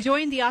 I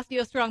joined the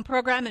OsteoStrong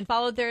program and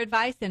followed their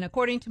advice, and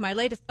according to my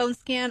latest bone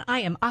scan, I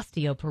am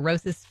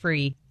osteoporosis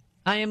free.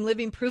 I am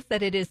living proof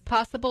that it is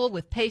possible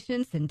with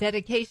patience and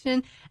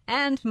dedication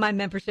and my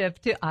membership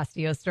to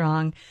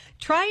OsteoStrong.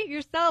 Try it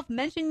yourself.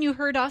 Mention you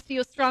heard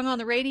OsteoStrong on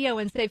the radio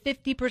and save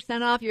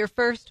 50% off your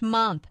first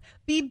month.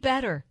 Be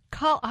better.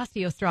 Call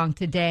OsteoStrong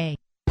today.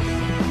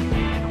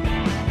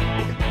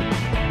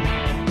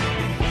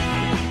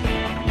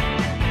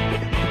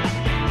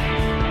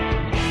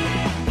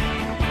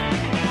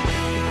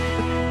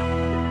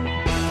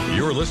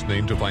 You're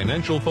listening to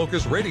Financial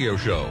Focus Radio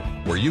Show,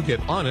 where you get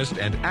honest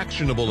and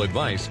actionable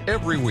advice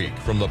every week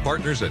from the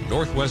partners at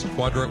Northwest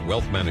Quadrant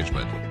Wealth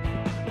Management.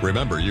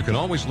 Remember, you can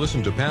always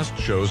listen to past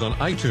shows on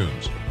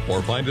iTunes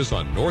or find us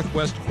on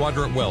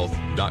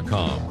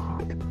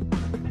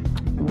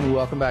northwestquadrantwealth.com.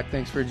 Welcome back.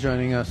 Thanks for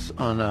joining us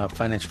on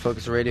Financial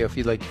Focus Radio. If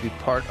you'd like to be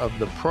part of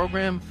the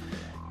program,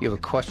 you have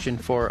a question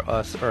for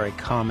us or a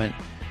comment,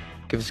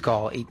 give us a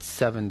call,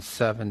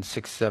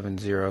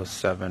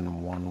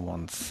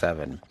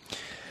 877-670-7117.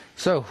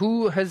 So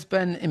who has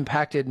been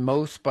impacted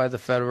most by the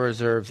Federal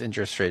Reserve's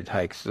interest rate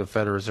hikes? The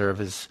Federal Reserve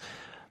has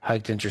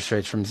hiked interest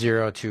rates from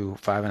 0 to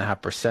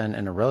 5.5%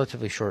 in a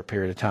relatively short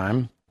period of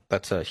time.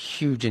 That's a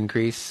huge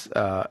increase.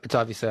 It's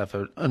obviously at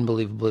an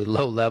unbelievably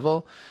low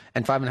level,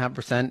 and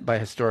 5.5% by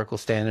historical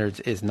standards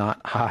is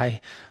not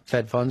high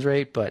Fed funds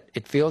rate, but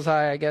it feels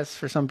high, I guess,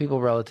 for some people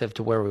relative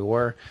to where we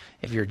were.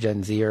 If you're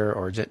Gen Zer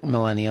or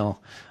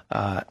millennial,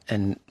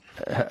 and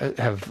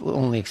have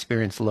only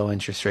experienced low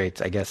interest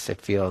rates, I guess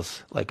it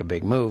feels like a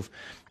big move.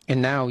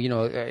 And now,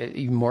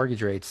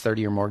 mortgage rates,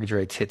 30-year mortgage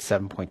rates hit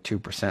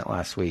 7.2%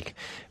 last week,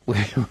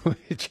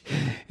 which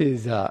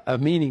is a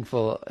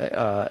meaningful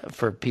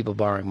for people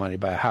borrowing money to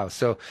buy a house.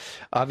 So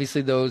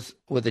obviously those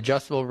with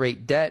adjustable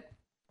rate debt,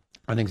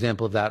 an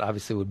example of that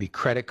obviously would be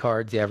credit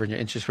cards. The average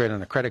interest rate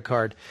on a credit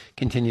card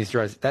continues to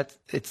rise.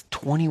 It's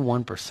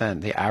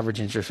 21%, the average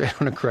interest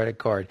rate on a credit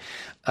card.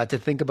 To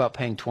think about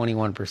paying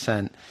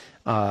 21%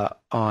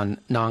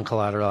 on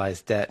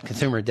non-collateralized debt,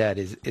 consumer debt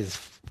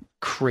is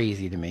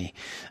crazy to me.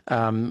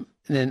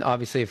 Then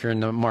obviously if you're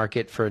in the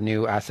market for a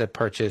new asset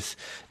purchase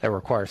that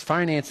requires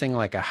financing,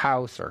 like a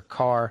house or a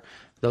car,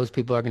 those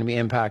people are going to be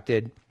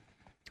impacted.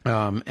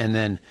 And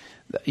then,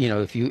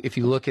 if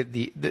you look at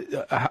the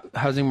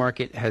housing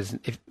market has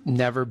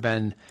never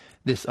been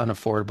this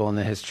unaffordable in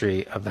the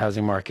history of the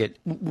housing market.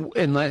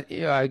 Unless,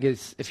 I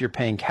guess if you're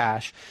paying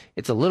cash,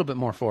 it's a little bit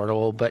more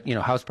affordable, but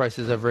house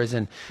prices have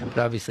risen, but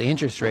obviously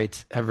interest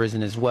rates have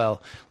risen as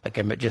well. Like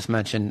I just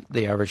mentioned,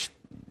 the average,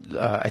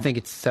 I think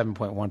it's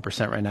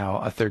 7.1% right now,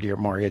 a 30-year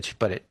mortgage,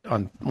 but it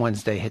on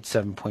Wednesday hit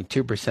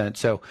 7.2%.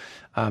 So,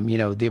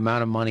 the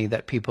amount of money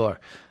that people are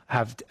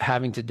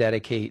having to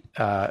dedicate,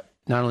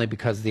 not only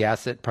because the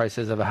asset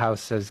prices of a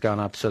house has gone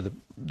up, so the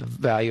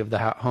value of the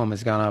home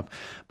has gone up,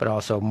 but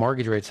also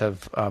mortgage rates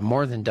have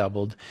more than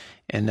doubled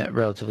in that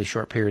relatively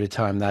short period of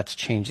time. That's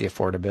changed the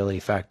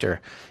affordability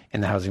factor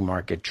in the housing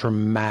market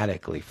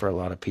dramatically for a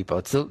lot of people.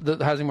 It's the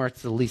housing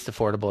market's the least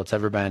affordable it's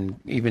ever been.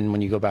 Even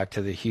when you go back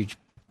to the huge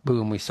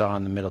boom we saw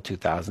in the middle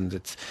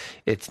 2000s,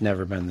 it's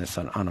never been this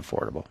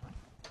unaffordable.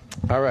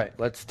 All right,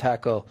 let's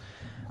tackle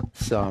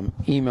some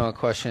email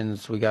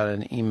questions. We got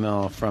an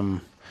email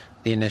from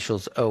the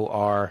initials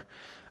OR.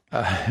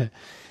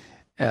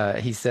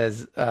 He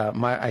says,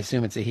 I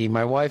assume it's a he.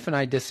 My wife and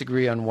I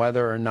disagree on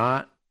whether or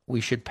not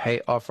we should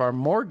pay off our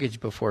mortgage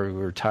before we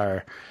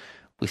retire.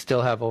 We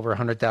still have over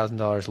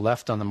 $100,000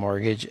 left on the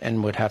mortgage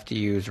and would have to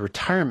use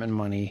retirement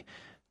money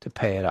to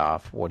pay it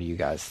off. What do you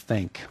guys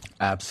think?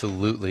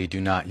 Absolutely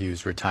do not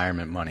use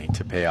retirement money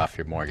to pay off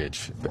your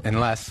mortgage,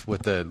 unless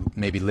with the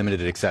maybe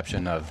limited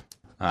exception of,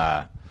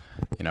 a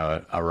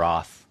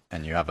Roth,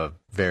 and you have a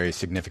very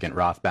significant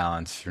Roth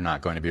balance. You're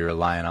not going to be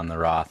relying on the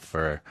Roth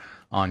for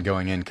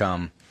ongoing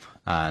income,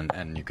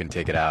 and you can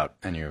take it out,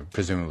 and you're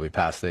presumably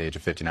past the age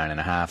of 59 and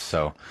a half,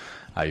 so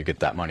you get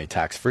that money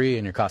tax-free,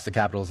 and your cost of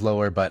capital is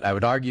lower. But I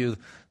would argue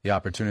the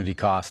opportunity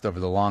cost over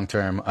the long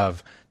term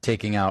of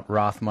taking out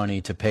Roth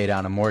money to pay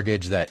down a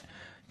mortgage that,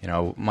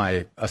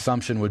 my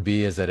assumption would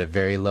be is at a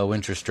very low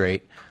interest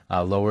rate,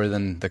 lower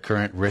than the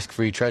current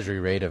risk-free treasury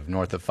rate of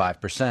north of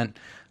 5%.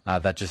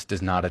 That just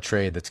is not a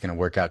trade that's going to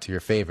work out to your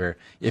favor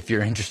if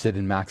you're interested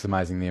in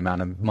maximizing the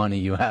amount of money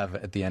you have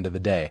at the end of the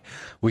day.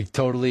 We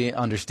totally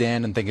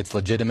understand and think it's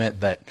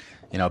legitimate that,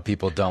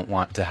 people don't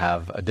want to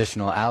have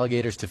additional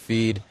alligators to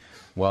feed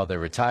while they're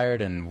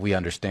retired, and we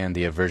understand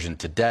the aversion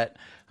to debt,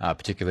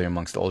 particularly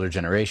amongst older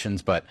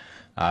generations. But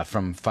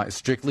from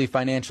strictly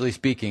financially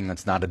speaking,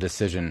 that's not a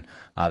decision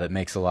that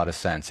makes a lot of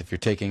sense. If you're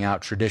taking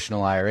out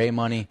traditional IRA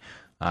money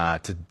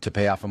to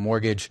pay off a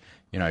mortgage,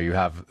 you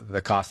have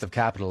the cost of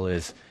capital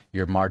is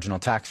your marginal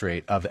tax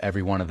rate of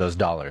every one of those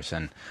dollars,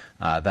 and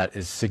that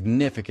is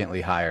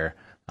significantly higher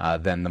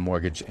than the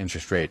mortgage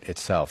interest rate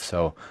itself.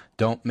 So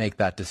don't make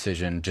that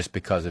decision just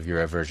because of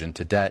your aversion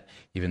to debt,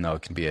 even though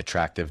it can be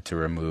attractive to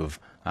remove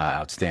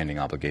outstanding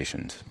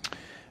obligations.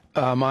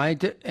 My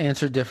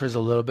answer differs a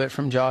little bit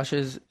from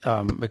Josh's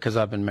because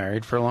I've been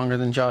married for longer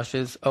than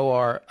Josh's.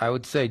 OR, I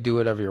would say do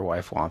whatever your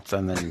wife wants,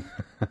 and then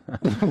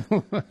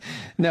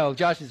no,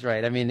 Josh is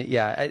right. I mean,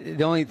 yeah.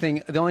 The only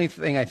thing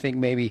I think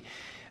maybe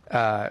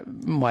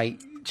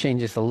might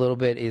change this a little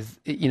bit is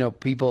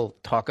people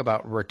talk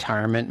about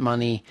retirement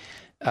money,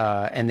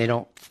 and they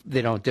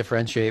don't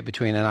differentiate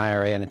between an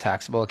IRA and a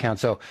taxable account.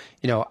 So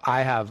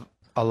I have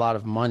a lot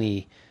of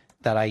money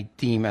that I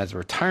deem as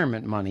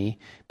retirement money,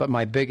 but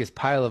my biggest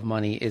pile of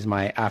money is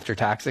my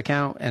after-tax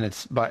account, and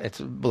it's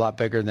a lot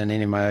bigger than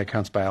any of my other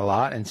accounts by a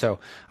lot, and so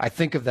I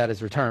think of that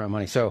as retirement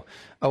money. So,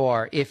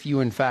 OR, if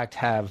you in fact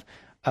have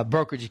a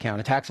brokerage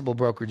account, a taxable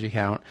brokerage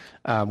account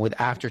with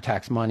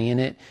after-tax money in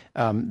it,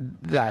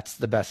 that's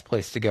the best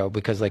place to go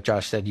because, like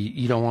Josh said,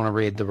 you don't want to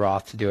raid the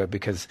Roth to do it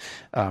because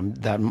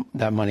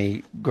that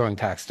money growing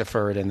tax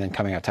deferred and then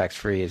coming out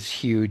tax-free is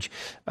huge.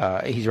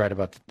 He's right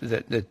about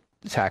the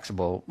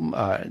taxable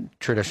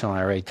traditional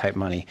IRA type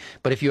money.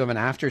 But if you have an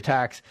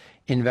after-tax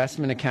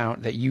investment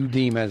account that you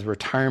deem as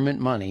retirement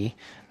money,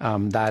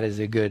 that is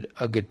a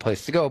good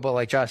place to go. But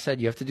like Josh said,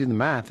 you have to do the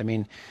math. I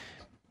mean,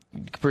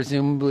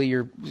 presumably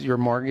your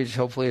mortgage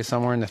hopefully is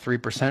somewhere in the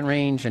 3%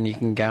 range, and you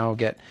can now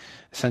get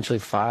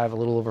essentially a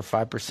little over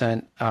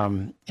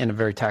 5% in a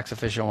very tax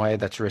efficient way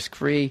that's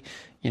risk-free.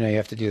 You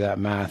have to do that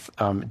math.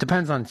 It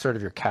depends on sort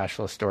of your cash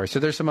flow story. So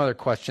there's some other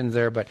questions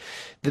there, but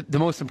the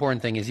most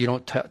important thing is you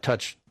don't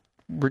touch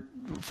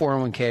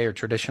 401k or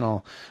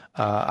traditional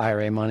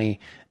IRA money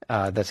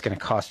that's going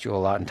to cost you a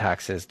lot in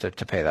taxes to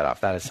pay that off.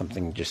 That is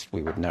something just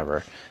we would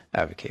never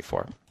advocate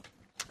for.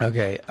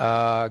 Okay,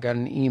 got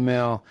an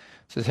email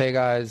Says, hey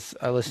guys,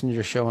 I listen to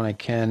your show when I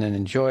can and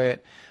enjoy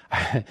it.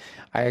 I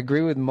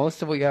agree with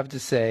most of what you have to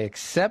say,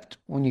 except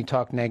when you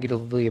talk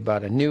negatively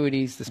about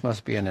annuities. This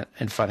must be a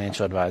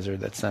financial advisor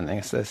that's sending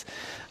us this.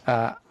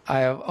 I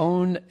have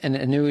owned an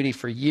annuity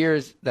for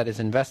years that is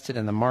invested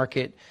in the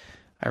market.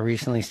 I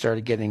recently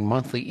started getting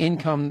monthly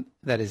income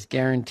that is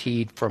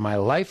guaranteed for my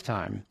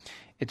lifetime.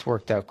 It's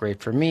worked out great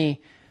for me,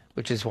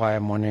 which is why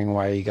I'm wondering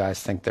why you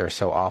guys think they're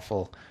so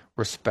awful.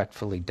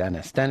 Respectfully,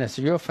 Dennis. Dennis,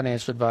 are you a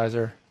financial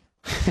advisor?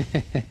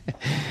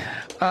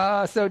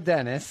 So,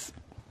 Dennis,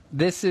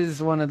 this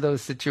is one of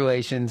those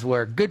situations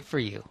where good for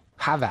you.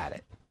 Have at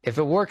it. If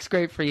it works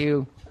great for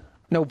you,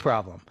 no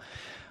problem.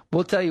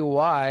 We'll tell you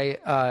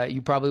why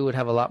you probably would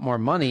have a lot more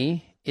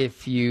money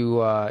if you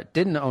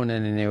didn't own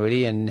an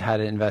annuity and had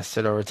it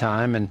invested over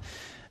time, and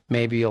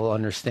maybe you'll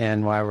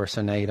understand why we're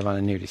so negative on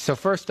annuities. So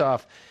first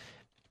off,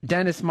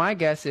 Dennis, my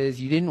guess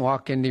is you didn't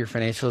walk into your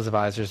financial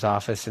advisor's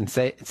office and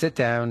sit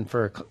down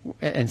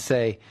and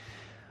say,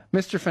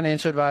 Mr.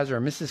 Financial Advisor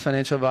or Mrs.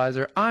 Financial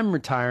Advisor, I'm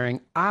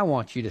retiring. I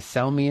want you to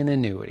sell me an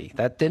annuity.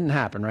 That didn't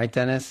happen, right,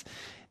 Dennis?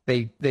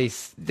 They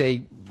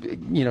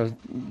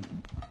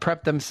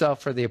prepped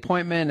themselves for the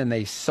appointment and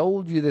they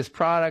sold you this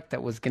product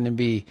that was going to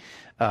be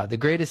the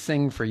greatest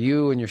thing for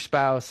you and your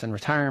spouse and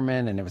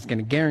retirement, and it was going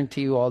to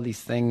guarantee you all these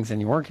things,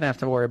 and you weren't going to have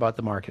to worry about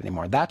the market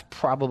anymore. That's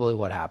probably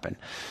what happened.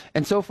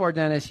 And so far,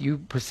 Dennis, you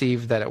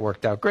perceive that it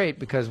worked out great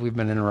because we've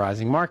been in a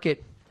rising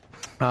market.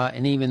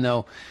 And even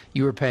though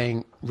you were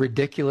paying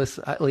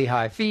ridiculously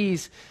high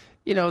fees,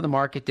 you know, the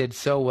market did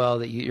so well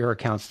that your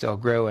account still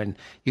grew, and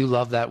you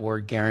love that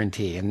word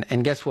guarantee.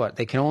 And guess what?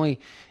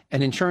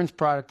 An insurance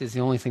product is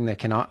the only thing that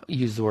cannot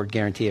use the word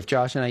guarantee. If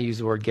Josh and I use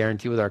the word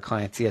guarantee with our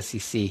clients, the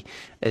SEC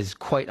is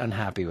quite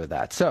unhappy with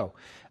that. So,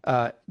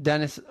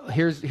 Dennis,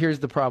 here's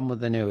the problem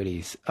with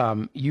annuities.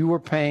 You were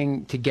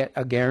paying to get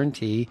a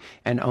guarantee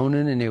and own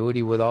an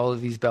annuity with all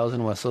of these bells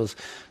and whistles,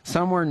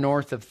 somewhere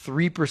north of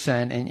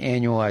 3% in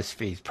annualized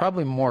fees,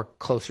 probably more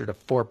closer to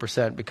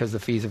 4% because the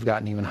fees have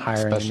gotten even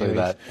higher. Especially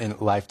that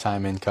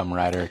lifetime income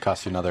rider, it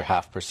costs you another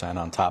 0.5%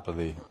 on top of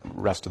the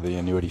rest of the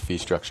annuity fee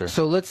structure.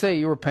 So let's say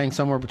you were paying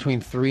somewhere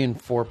between 3 and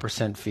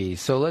 4% fees.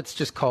 So let's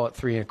just call it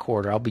 3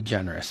 1/4. I'll be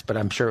generous, but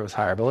I'm sure it was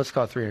higher. But let's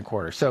call it 3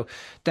 1/4. So,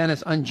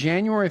 Dennis, on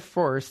January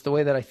 1st, the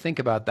way that I think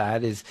about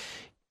that is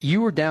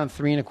you were down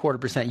 3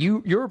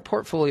 1/4%. Your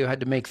portfolio had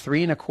to make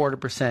 3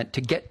 1/4%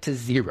 to get to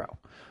zero.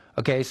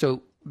 Okay,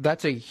 so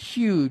that's a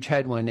huge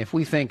headwind. If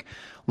we think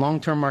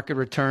long-term market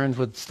returns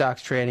with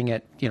stocks trading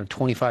at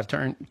 25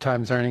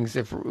 times earnings,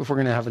 if we're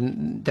going to have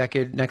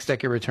next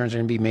decade returns are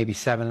going to be maybe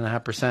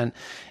 7.5%,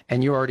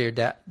 and you already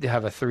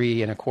have a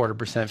 3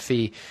 1/4%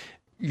 fee,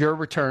 your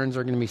returns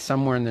are going to be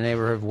somewhere in the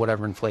neighborhood of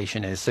whatever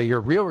inflation is. So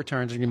your real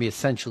returns are going to be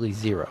essentially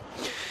zero.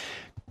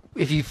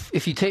 If you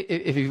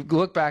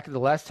look back at the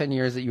last 10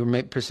 years that you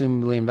were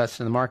presumably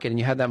invested in the market and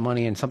you had that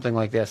money in something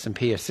like the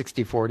S&P, a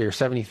 60-40 or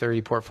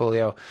 70-30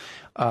 portfolio,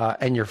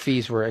 and your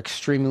fees were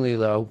extremely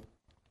low,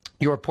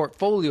 your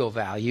portfolio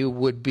value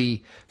would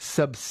be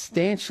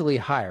substantially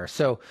higher.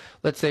 So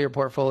let's say your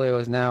portfolio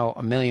is now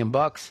 $1 million.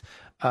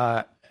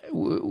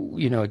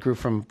 It grew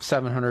from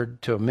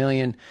 700 to $1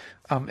 million.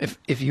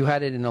 If you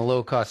had it in a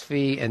low-cost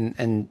fee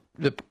and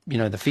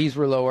the fees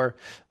were lower,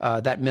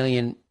 that $1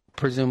 million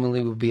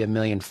presumably would be $1.4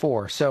 million.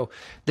 So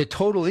the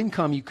total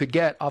income you could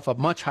get off a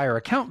much higher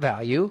account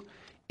value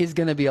is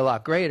going to be a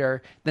lot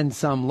greater than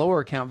some lower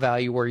account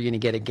value where you're going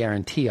to get a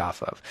guarantee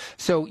off of.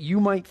 So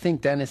you might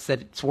think, Dennis,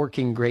 that it's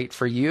working great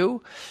for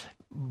you,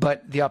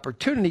 but the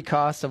opportunity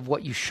cost of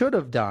what you should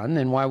have done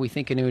and why we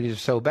think annuities are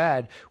so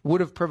bad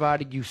would have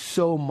provided you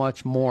so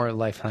much more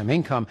lifetime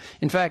income.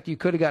 In fact, you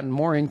could have gotten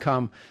more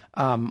income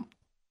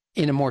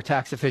in a more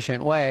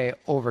tax-efficient way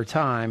over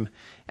time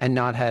and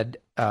not had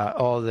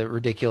all the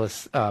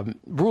ridiculous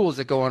rules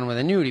that go on with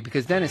annuity.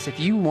 Because, Dennis, if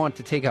you want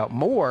to take out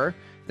more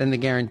than the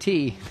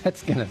guarantee,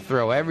 that's going to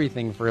throw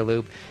everything for a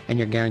loop, and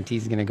your guarantee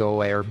is going to go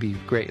away or be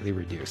greatly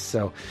reduced.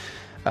 So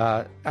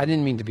I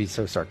didn't mean to be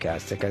so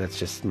sarcastic. That's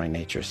just my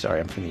nature. Sorry,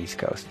 I'm from the East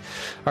Coast.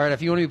 All right,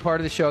 if you want to be part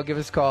of the show, give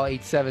us a call,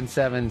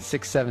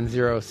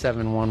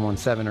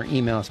 877-670-7117, or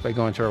email us by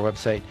going to our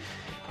website,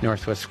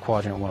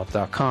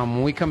 northwestquadrantwealth.com.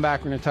 When we come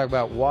back, we're going to talk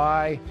about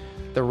why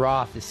the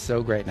Roth is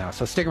so great now.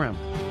 So stick around.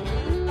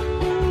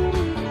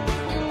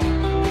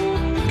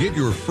 Get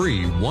your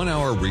free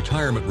 1-hour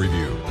retirement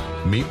review.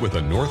 Meet with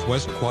a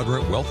Northwest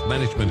Quadrant Wealth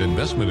Management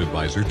Investment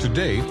Advisor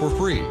today for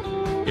free.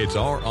 It's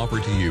our offer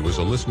to you as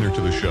a listener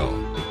to the show.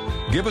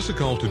 Give us a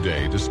call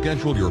today to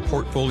schedule your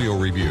portfolio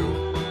review.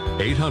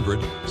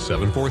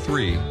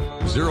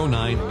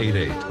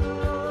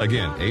 800-743-0988.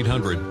 Again,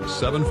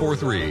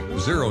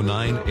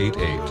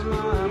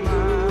 800-743-0988.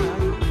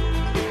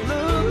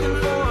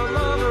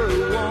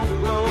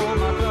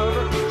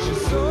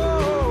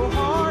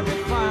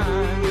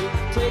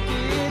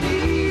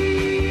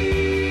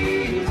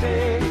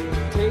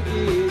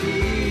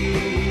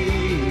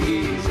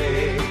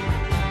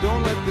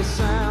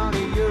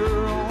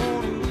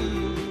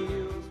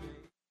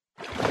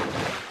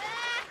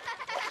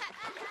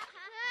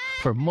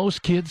 For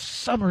most kids,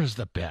 summer is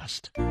the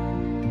best.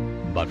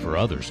 But for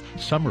others,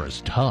 summer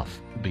is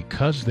tough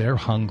because they're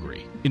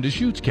hungry. In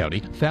Deschutes County,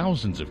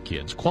 thousands of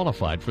kids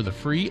qualified for the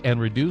free and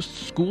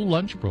reduced school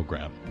lunch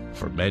program.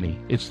 For many,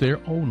 it's their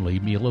only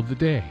meal of the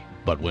day.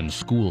 But when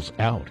school's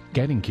out,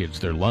 getting kids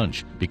their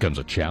lunch becomes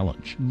a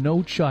challenge.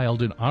 No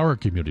child in our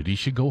community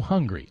should go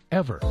hungry,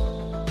 ever.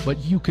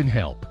 But you can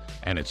help,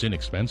 and it's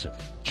inexpensive.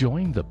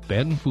 Join the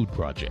Ben Food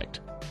Project.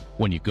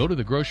 When you go to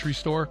the grocery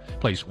store,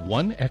 place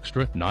one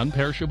extra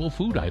non-perishable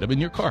food item in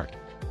your cart.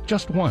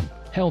 Just one.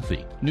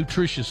 Healthy,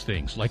 nutritious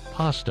things like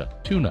pasta,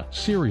 tuna,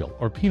 cereal,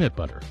 or peanut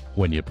butter.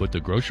 When you put the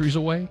groceries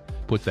away,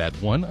 put that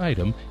one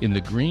item in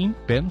the green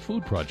Ben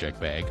Food Project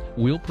bag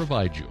we'll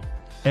provide you.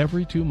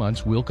 Every 2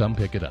 months, we'll come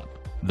pick it up.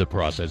 The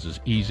process is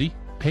easy,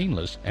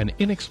 painless, and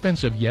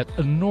inexpensive, yet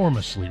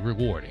enormously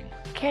rewarding.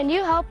 Can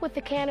you help with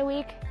the can a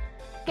week?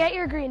 Get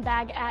your green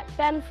bag at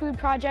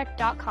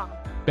benfoodproject.com.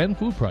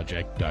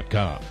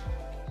 benfoodproject.com.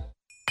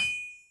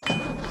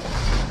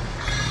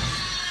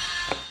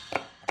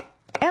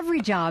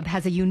 Every job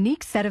has a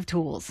unique set of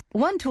tools.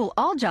 One tool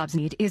all jobs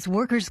need is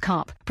workers'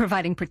 comp,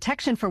 providing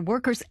protection for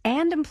workers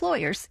and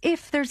employers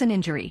if there's an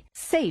injury.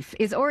 SAFE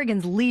is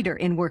Oregon's leader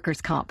in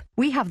workers' comp.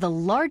 We have the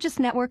largest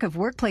network of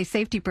workplace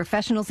safety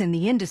professionals in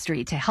the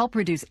industry to help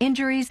reduce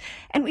injuries,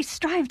 and we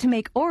strive to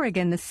make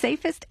Oregon the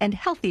safest and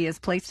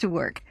healthiest place to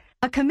work.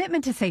 A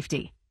commitment to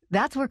safety.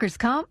 That's workers'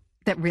 comp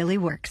that really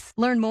works.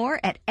 Learn more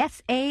at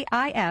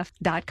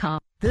SAIF.com.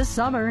 This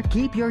summer,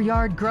 keep your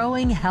yard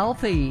growing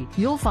healthy.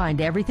 You'll find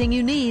everything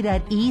you need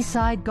at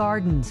Eastside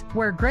Gardens,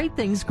 where great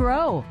things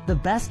grow. The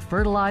best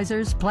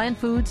fertilizers, plant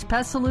foods,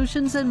 pest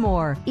solutions, and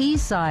more.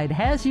 Eastside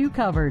has you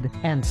covered.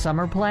 And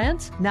summer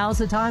plants? Now's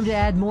the time to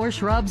add more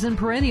shrubs and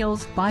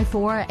perennials. Buy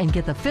 4 and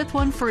get the 5th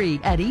one free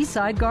at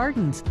Eastside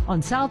Gardens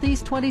on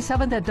Southeast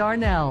 27th at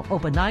Darnell.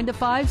 Open 9 to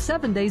 5,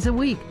 7 days a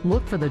week.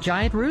 Look for the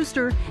giant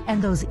rooster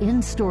and those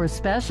in-store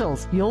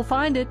specials. You'll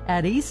find it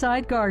at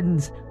Eastside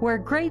Gardens, where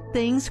great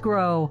things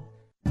grow.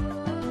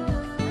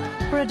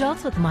 For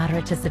adults with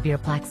moderate to severe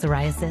plaque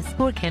psoriasis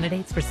who are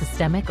candidates for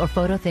systemic or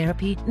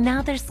phototherapy,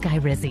 now there's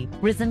Skyrizi,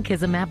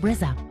 risankizumab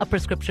Rizza, a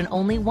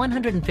prescription-only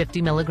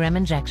 150 milligram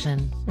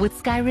injection. With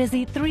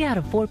Skyrizi, 3 out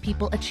of 4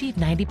 people achieve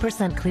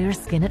 90% clear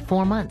skin at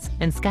 4 months,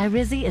 and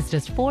Skyrizi is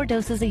just 4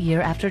 doses a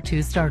year after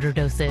 2 starter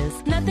doses.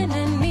 Nothing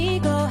in me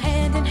go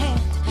hand in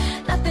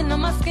hand. Nothing on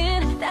my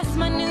skin, that's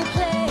my new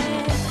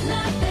place.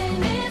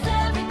 Nothing is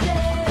everyday.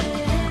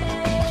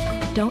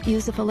 Don't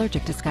use if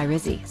allergic to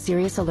Skyrizi.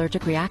 Serious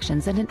allergic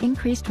reactions and an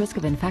increased risk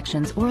of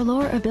infections or a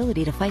lower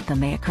ability to fight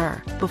them may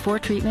occur. Before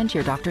treatment,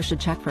 your doctor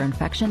should check for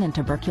infection and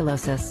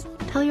tuberculosis.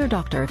 Tell your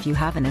doctor if you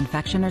have an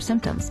infection or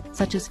symptoms,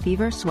 such as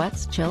fever,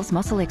 sweats, chills,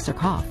 muscle aches, or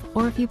cough,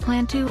 or if you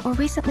plan to or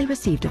recently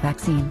received a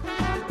vaccine.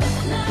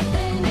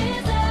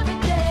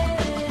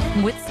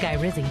 With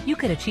Skyrizi, you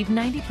could achieve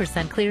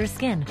 90% clearer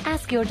skin.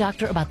 Ask your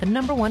doctor about the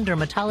 #1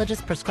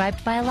 dermatologist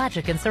prescribed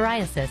biologic in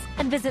psoriasis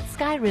and visit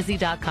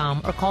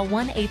Skyrizi.com or call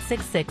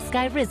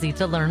 1-866-SKYRIZI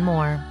to learn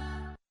more.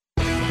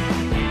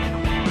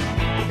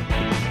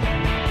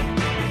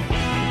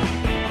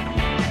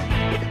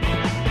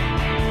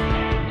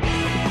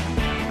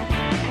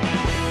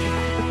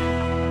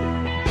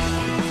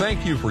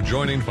 Thank you for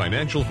joining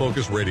Financial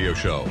Focus Radio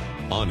Show.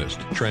 Honest,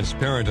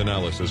 transparent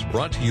analysis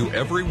brought to you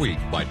every week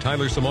by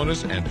Tyler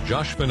Simonis and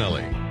Josh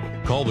Finelli.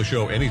 Call the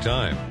show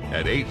anytime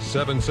at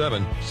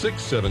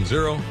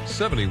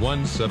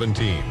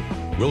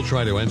 877-670-7117. We'll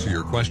try to answer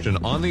your question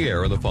on the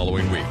air in the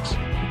following weeks.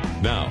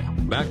 Now,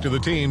 back to the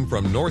team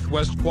from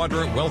Northwest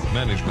Quadrant Wealth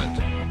Management.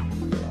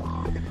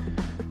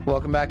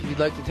 Welcome back. If you'd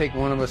like to take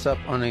one of us up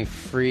on a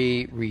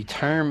free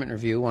retirement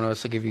review, one of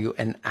us will give you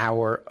an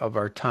hour of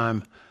our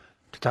time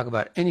to talk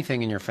about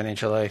anything in your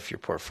financial life, your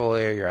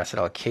portfolio, your asset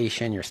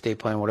allocation, your estate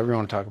plan, whatever you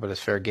want to talk about is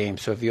fair game.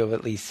 So if you have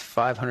at least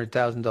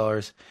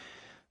 $500,000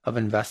 of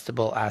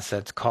investable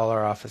assets, call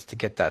our office to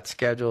get that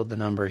scheduled. The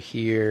number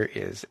here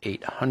is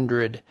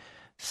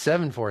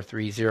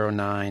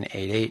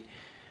 800-743-0988,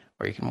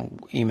 or you can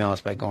email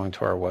us by going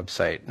to our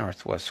website,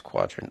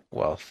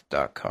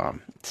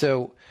 northwestquadrantwealth.com.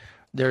 So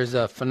there's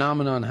a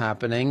phenomenon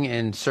happening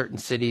in certain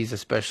cities,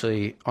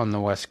 especially on the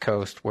West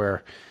Coast,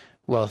 where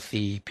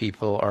wealthy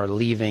people are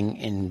leaving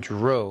in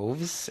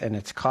droves, and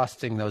it's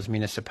costing those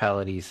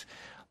municipalities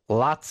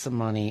lots of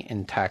money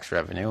in tax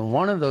revenue. And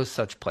one of those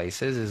such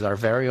places is our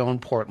very own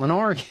Portland,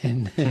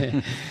 Oregon.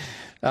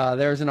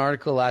 There was an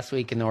article last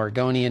week in the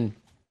Oregonian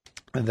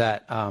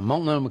that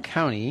Multnomah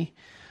County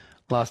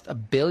lost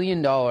 $1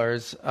 billion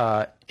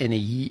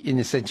in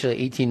essentially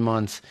 18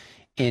 months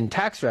in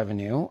tax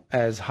revenue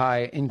as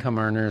high income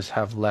earners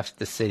have left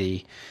the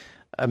city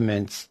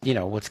amidst,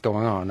 what's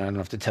going on. I don't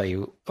have to tell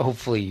you.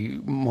 Hopefully,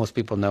 most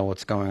people know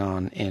what's going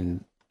on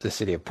in the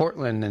city of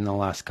Portland in the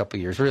last couple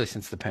of years, really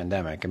since the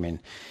pandemic. I mean,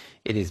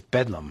 it is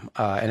bedlam.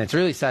 And it's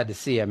really sad to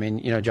see. I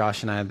mean,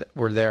 Josh and I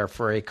were there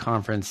for a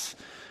conference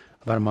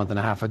about a month and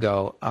a half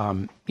ago,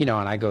 and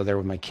I go there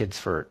with my kids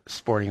for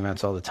sporting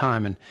events all the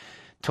time. And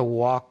to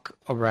walk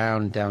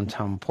around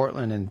downtown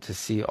Portland and to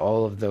see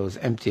all of those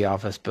empty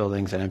office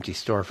buildings and empty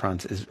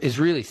storefronts is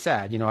really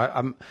sad.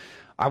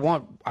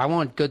 I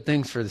want good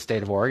things for the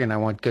state of Oregon. I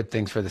want good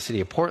things for the city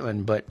of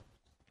Portland, but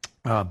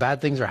bad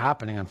things are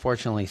happening,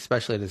 unfortunately,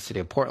 especially to the city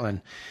of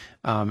Portland.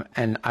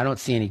 And I don't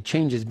see any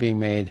changes being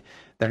made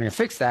that are going to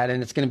fix that.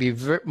 And it's going to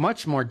be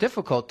much more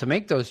difficult to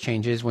make those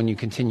changes when you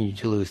continue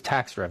to lose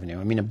tax revenue.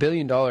 I mean, $1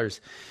 billion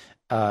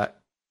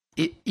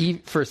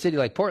for a city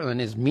like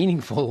Portland is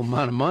meaningful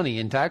amount of money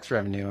in tax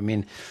revenue. I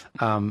mean,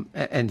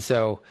 and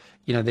so,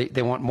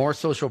 they want more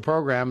social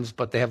programs,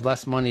 but they have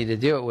less money to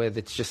do it with.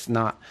 It's just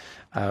not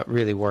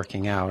really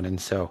working out.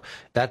 And so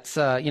that's,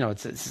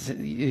 it's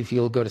if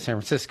you go to San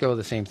Francisco,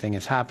 the same thing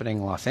is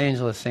happening. Los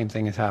Angeles, same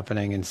thing is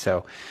happening. And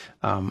so,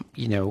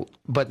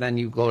 but then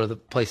you go to the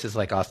places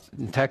like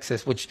Austin,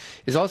 Texas, which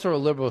is also a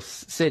liberal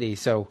city.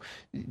 So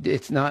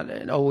it's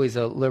not always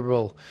a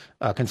liberal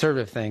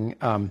conservative thing.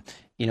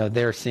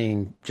 They're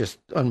seeing just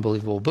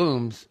unbelievable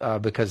booms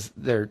because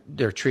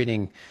they're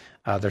treating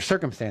their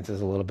circumstances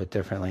a little bit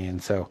differently.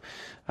 And so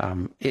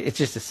it's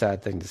just a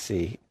sad thing to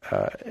see.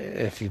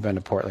 If you've been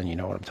to Portland, you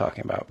know what I'm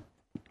talking about.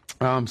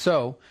 In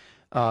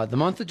the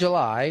month of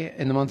July,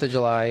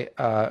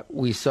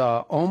 we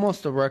saw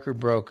almost a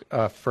record broke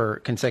for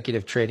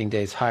consecutive trading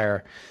days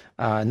higher.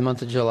 In the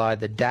month of July,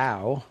 the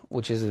Dow,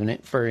 which is a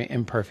very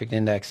imperfect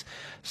index,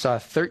 saw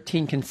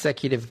 13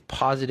 consecutive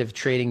positive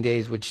trading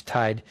days, which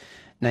tied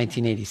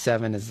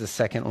 1987 as the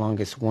second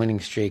longest winning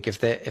streak. If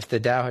the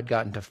Dow had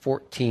gotten to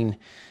 14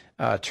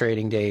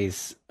 trading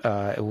days,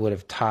 it would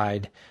have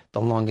tied the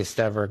longest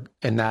ever,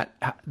 and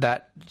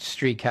that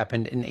streak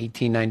happened in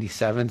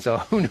 1897. So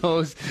who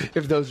knows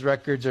if those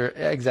records are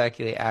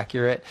exactly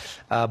accurate?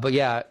 But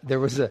yeah, there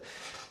was a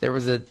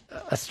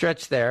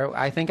stretch there.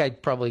 I think I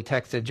probably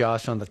texted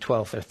Josh on the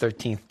 12th or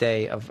 13th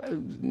day of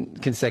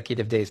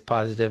consecutive days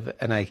positive,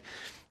 and I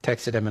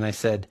texted him and I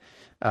said,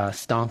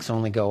 "Stonks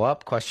only go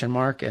up?" ?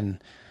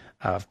 And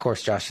of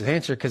course, Josh's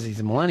answer, because he's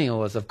a millennial,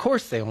 was, "Of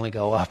course they only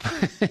go up."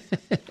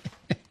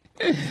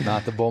 It's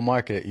not the bull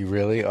market. You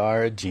really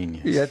are a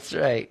genius. That's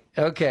right.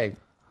 Okay.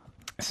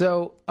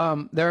 So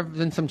there have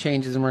been some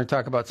changes, and we're going to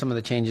talk about some of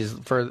the changes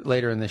for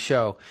later in the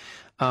show.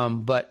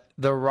 But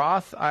the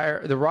Roth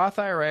IRA,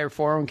 or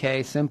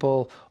 401k,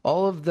 simple,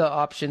 all of the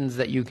options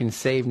that you can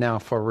save now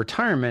for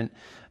retirement,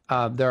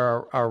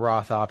 there are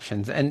Roth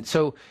options. And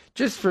so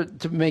just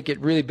to make it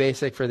really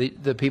basic for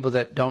the people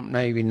that don't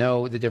maybe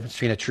know the difference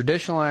between a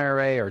traditional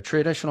IRA or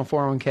traditional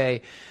 401k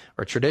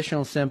or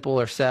traditional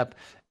simple or SEP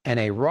and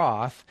a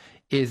Roth,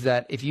 is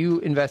that if you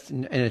invest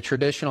in a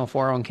traditional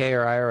 401k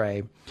or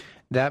IRA,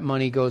 that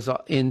money goes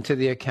into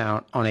the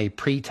account on a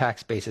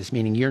pre-tax basis,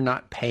 meaning you're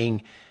not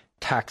paying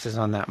taxes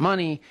on that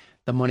money.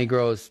 The money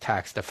grows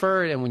tax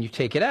deferred, and when you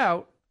take it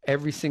out,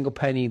 every single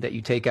penny that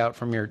you take out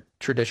from your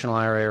traditional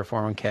IRA or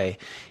 401k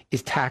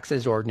is taxed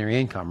as ordinary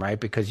income, right?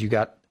 Because you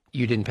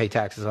didn't pay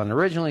taxes on it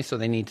originally, so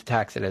they need to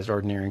tax it as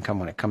ordinary income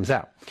when it comes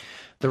out.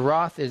 The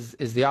Roth is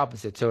the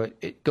opposite. So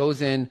it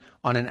goes in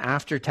on an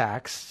after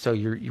tax. So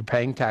you're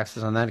paying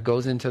taxes on that. It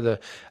goes into the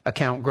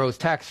account, grows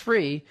tax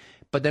free,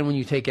 but then when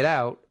you take it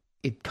out,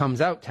 it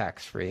comes out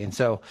tax free. And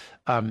so,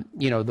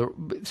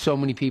 so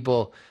many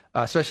people,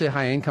 especially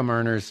high income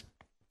earners,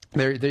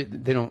 they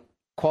don't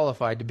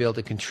qualify to be able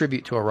to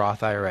contribute to a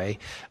Roth IRA,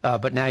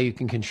 but now you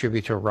can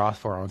contribute to a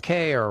Roth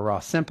 401k or a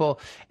Roth Simple,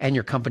 and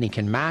your company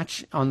can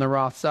match on the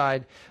Roth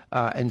side.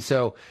 And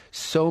so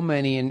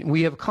many, and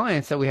we have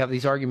clients that we have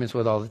these arguments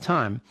with all the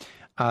time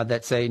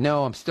that say,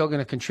 no, I'm still going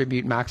to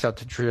contribute max out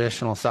to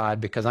traditional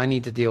side because I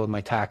need to deal with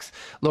my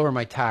lower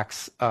my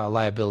tax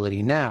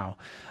liability now.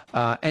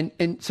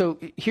 And so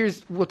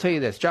we'll tell you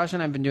this, Josh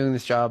and I have been doing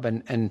this job,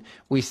 and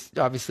we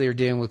obviously are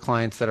dealing with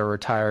clients that are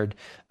retired,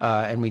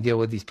 and we deal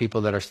with these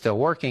people that are still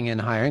working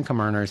and higher income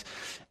earners.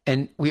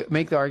 And we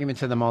make the argument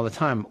to them all the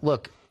time.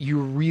 Look,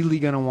 you're really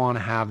going to want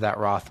to have that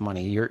Roth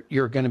money.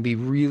 You're going to be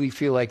really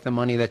feel like the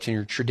money that's in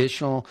your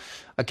traditional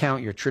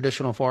account, your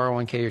traditional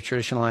 401k, your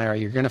traditional IRA,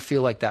 you're going to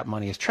feel like that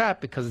money is trapped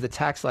because the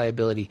tax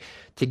liability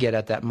to get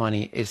at that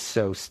money is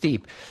so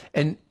steep.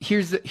 And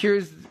here's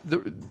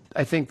the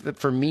I think that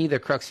for me, the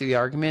crux of the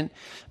argument,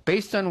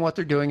 based on what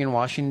they're doing in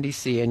Washington,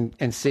 D.C.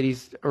 and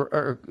cities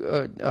or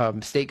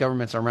state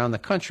governments around the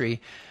country,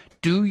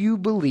 do you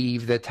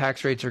believe that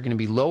tax rates are going to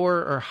be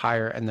lower or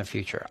higher in the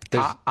future?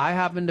 I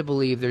happen to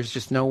believe there's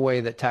just no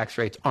way that tax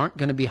rates aren't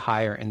going to be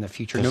higher in the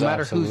future, no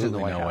matter who's in the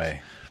White House.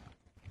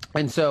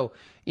 And so,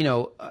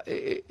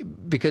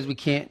 because we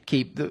can't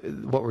keep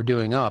what we're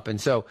doing up. And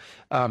so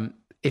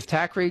if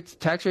tax rates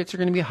are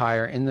going to be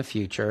higher in the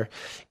future,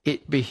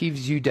 it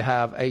behooves you to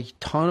have a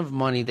ton of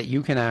money that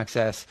you can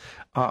access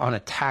on a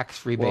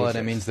tax-free basis. Well, and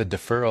it means the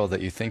deferral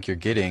that you think you're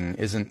getting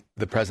isn't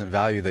the present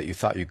value that you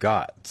thought you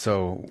got.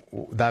 So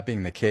that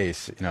being the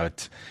case,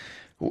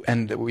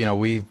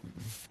 we've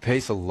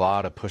face a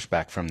lot of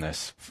pushback from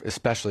this,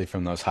 especially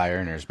from those high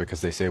earners, because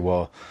they say,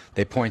 well,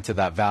 they point to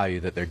that value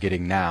that they're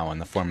getting now in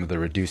the form of the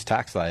reduced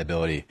tax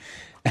liability.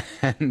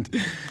 And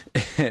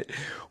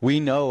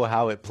we know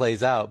how it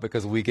plays out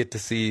because we get to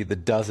see the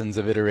dozens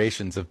of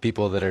iterations of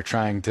people that are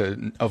trying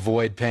to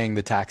avoid paying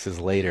the taxes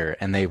later,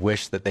 and they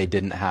wish that they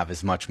didn't have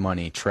as much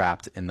money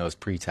trapped in those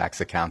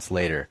pre-tax accounts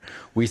later.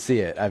 We see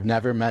it. I've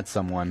never met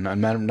someone, I've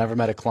never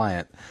met a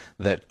client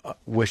that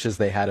wishes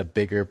they had a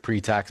bigger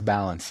pre-tax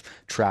balance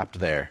trapped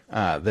there.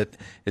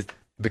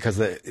 Because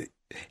it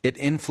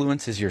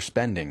influences your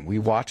spending. We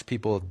watch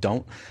people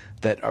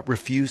that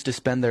refuse to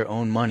spend their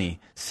own money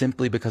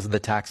simply because of the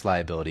tax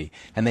liability.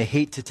 And they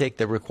hate to take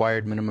the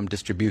required minimum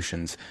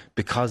distributions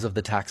because of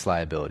the tax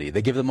liability.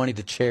 They give the money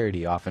to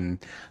charity, often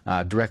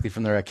directly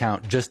from their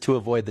account, just to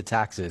avoid the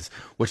taxes,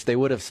 which they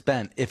would have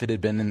spent if it had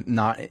been in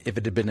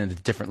a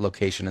different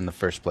location in the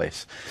first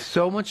place.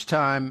 So much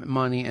time,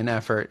 money, and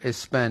effort is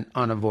spent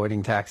on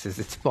avoiding taxes.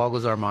 It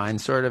boggles our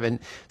minds, sort of. And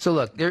so,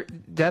 look,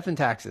 death and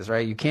taxes,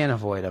 right? You can't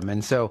avoid them.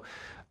 And so,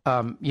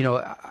 we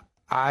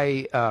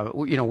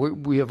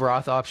have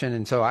Roth option,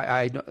 and so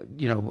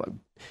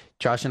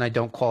Josh and I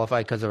don't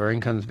qualify because of our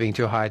incomes being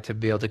too high to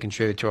be able to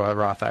contribute to a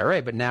Roth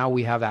IRA. But now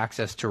we have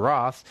access to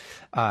Roths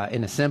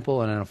in a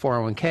simple and in a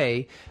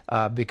 401k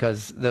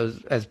because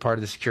those, as part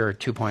of the Secure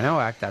 2.0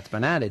 Act, that's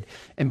been added.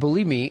 And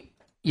believe me,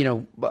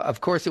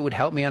 of course, it would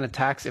help me on a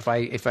tax if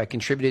I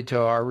contributed to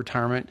our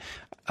retirement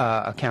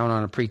account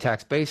on a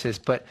pre-tax basis,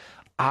 but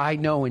I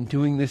know in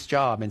doing this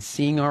job and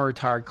seeing our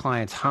retired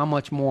clients how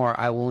much more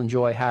I will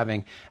enjoy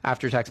having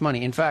after-tax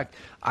money. In fact,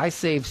 I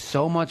save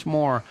so much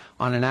more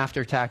on an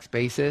after-tax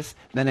basis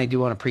than I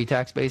do on a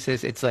pre-tax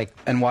basis. It's like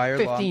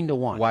 15 to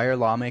 1. Why are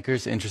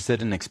lawmakers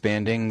interested in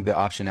expanding the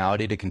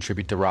optionality to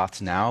contribute to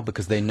Roths now?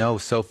 Because they know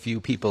so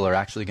few people are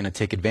actually going to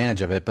take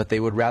advantage of it, but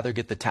they would rather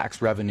get the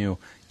tax revenue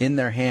in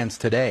their hands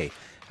today.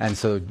 And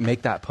so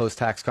make that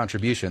post-tax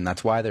contribution.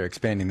 That's why they're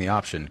expanding the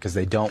option, because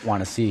they don't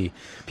want to see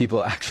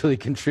people actually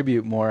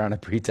contribute more on a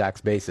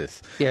pre-tax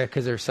basis. Yeah,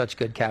 because they're such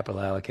good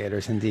capital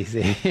allocators in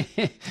D.C.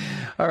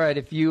 All right,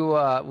 if you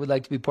would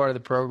like to be part of the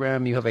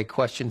program, you have a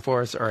question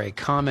for us or a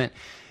comment,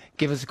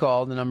 give us a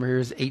call. The number here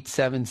is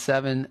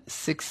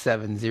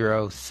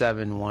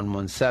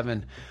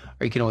 877-670-7117.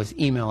 Or you can always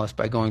email us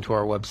by going to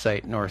our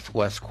website,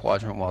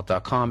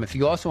 northwestquadrantwealth.com. If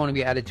you also want to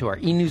be added to our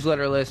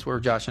e-newsletter list, where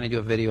Josh and I do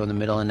a video in the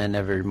middle and end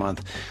of every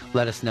month,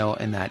 let us know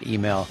in that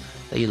email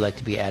that you'd like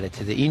to be added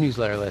to the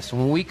e-newsletter list.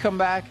 When we come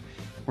back,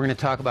 we're going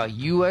to talk about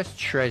U.S.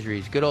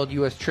 Treasuries, good old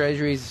U.S.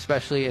 Treasuries,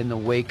 especially in the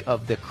wake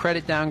of the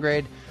credit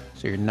downgrade.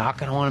 So you're not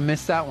going to want to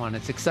miss that one.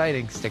 It's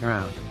exciting. Stick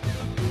around.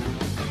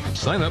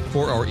 Sign up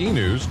for our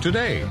e-news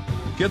today.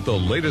 Get the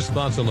latest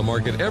thoughts on the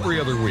market every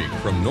other week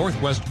from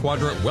Northwest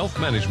Quadrant Wealth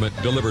Management,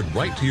 delivered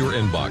right to your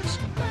inbox.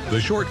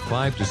 The short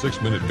 5 to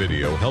 6 minute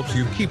video helps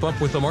you keep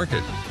up with the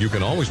market. You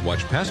can always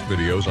watch past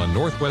videos on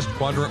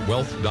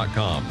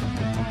northwestquadrantwealth.com.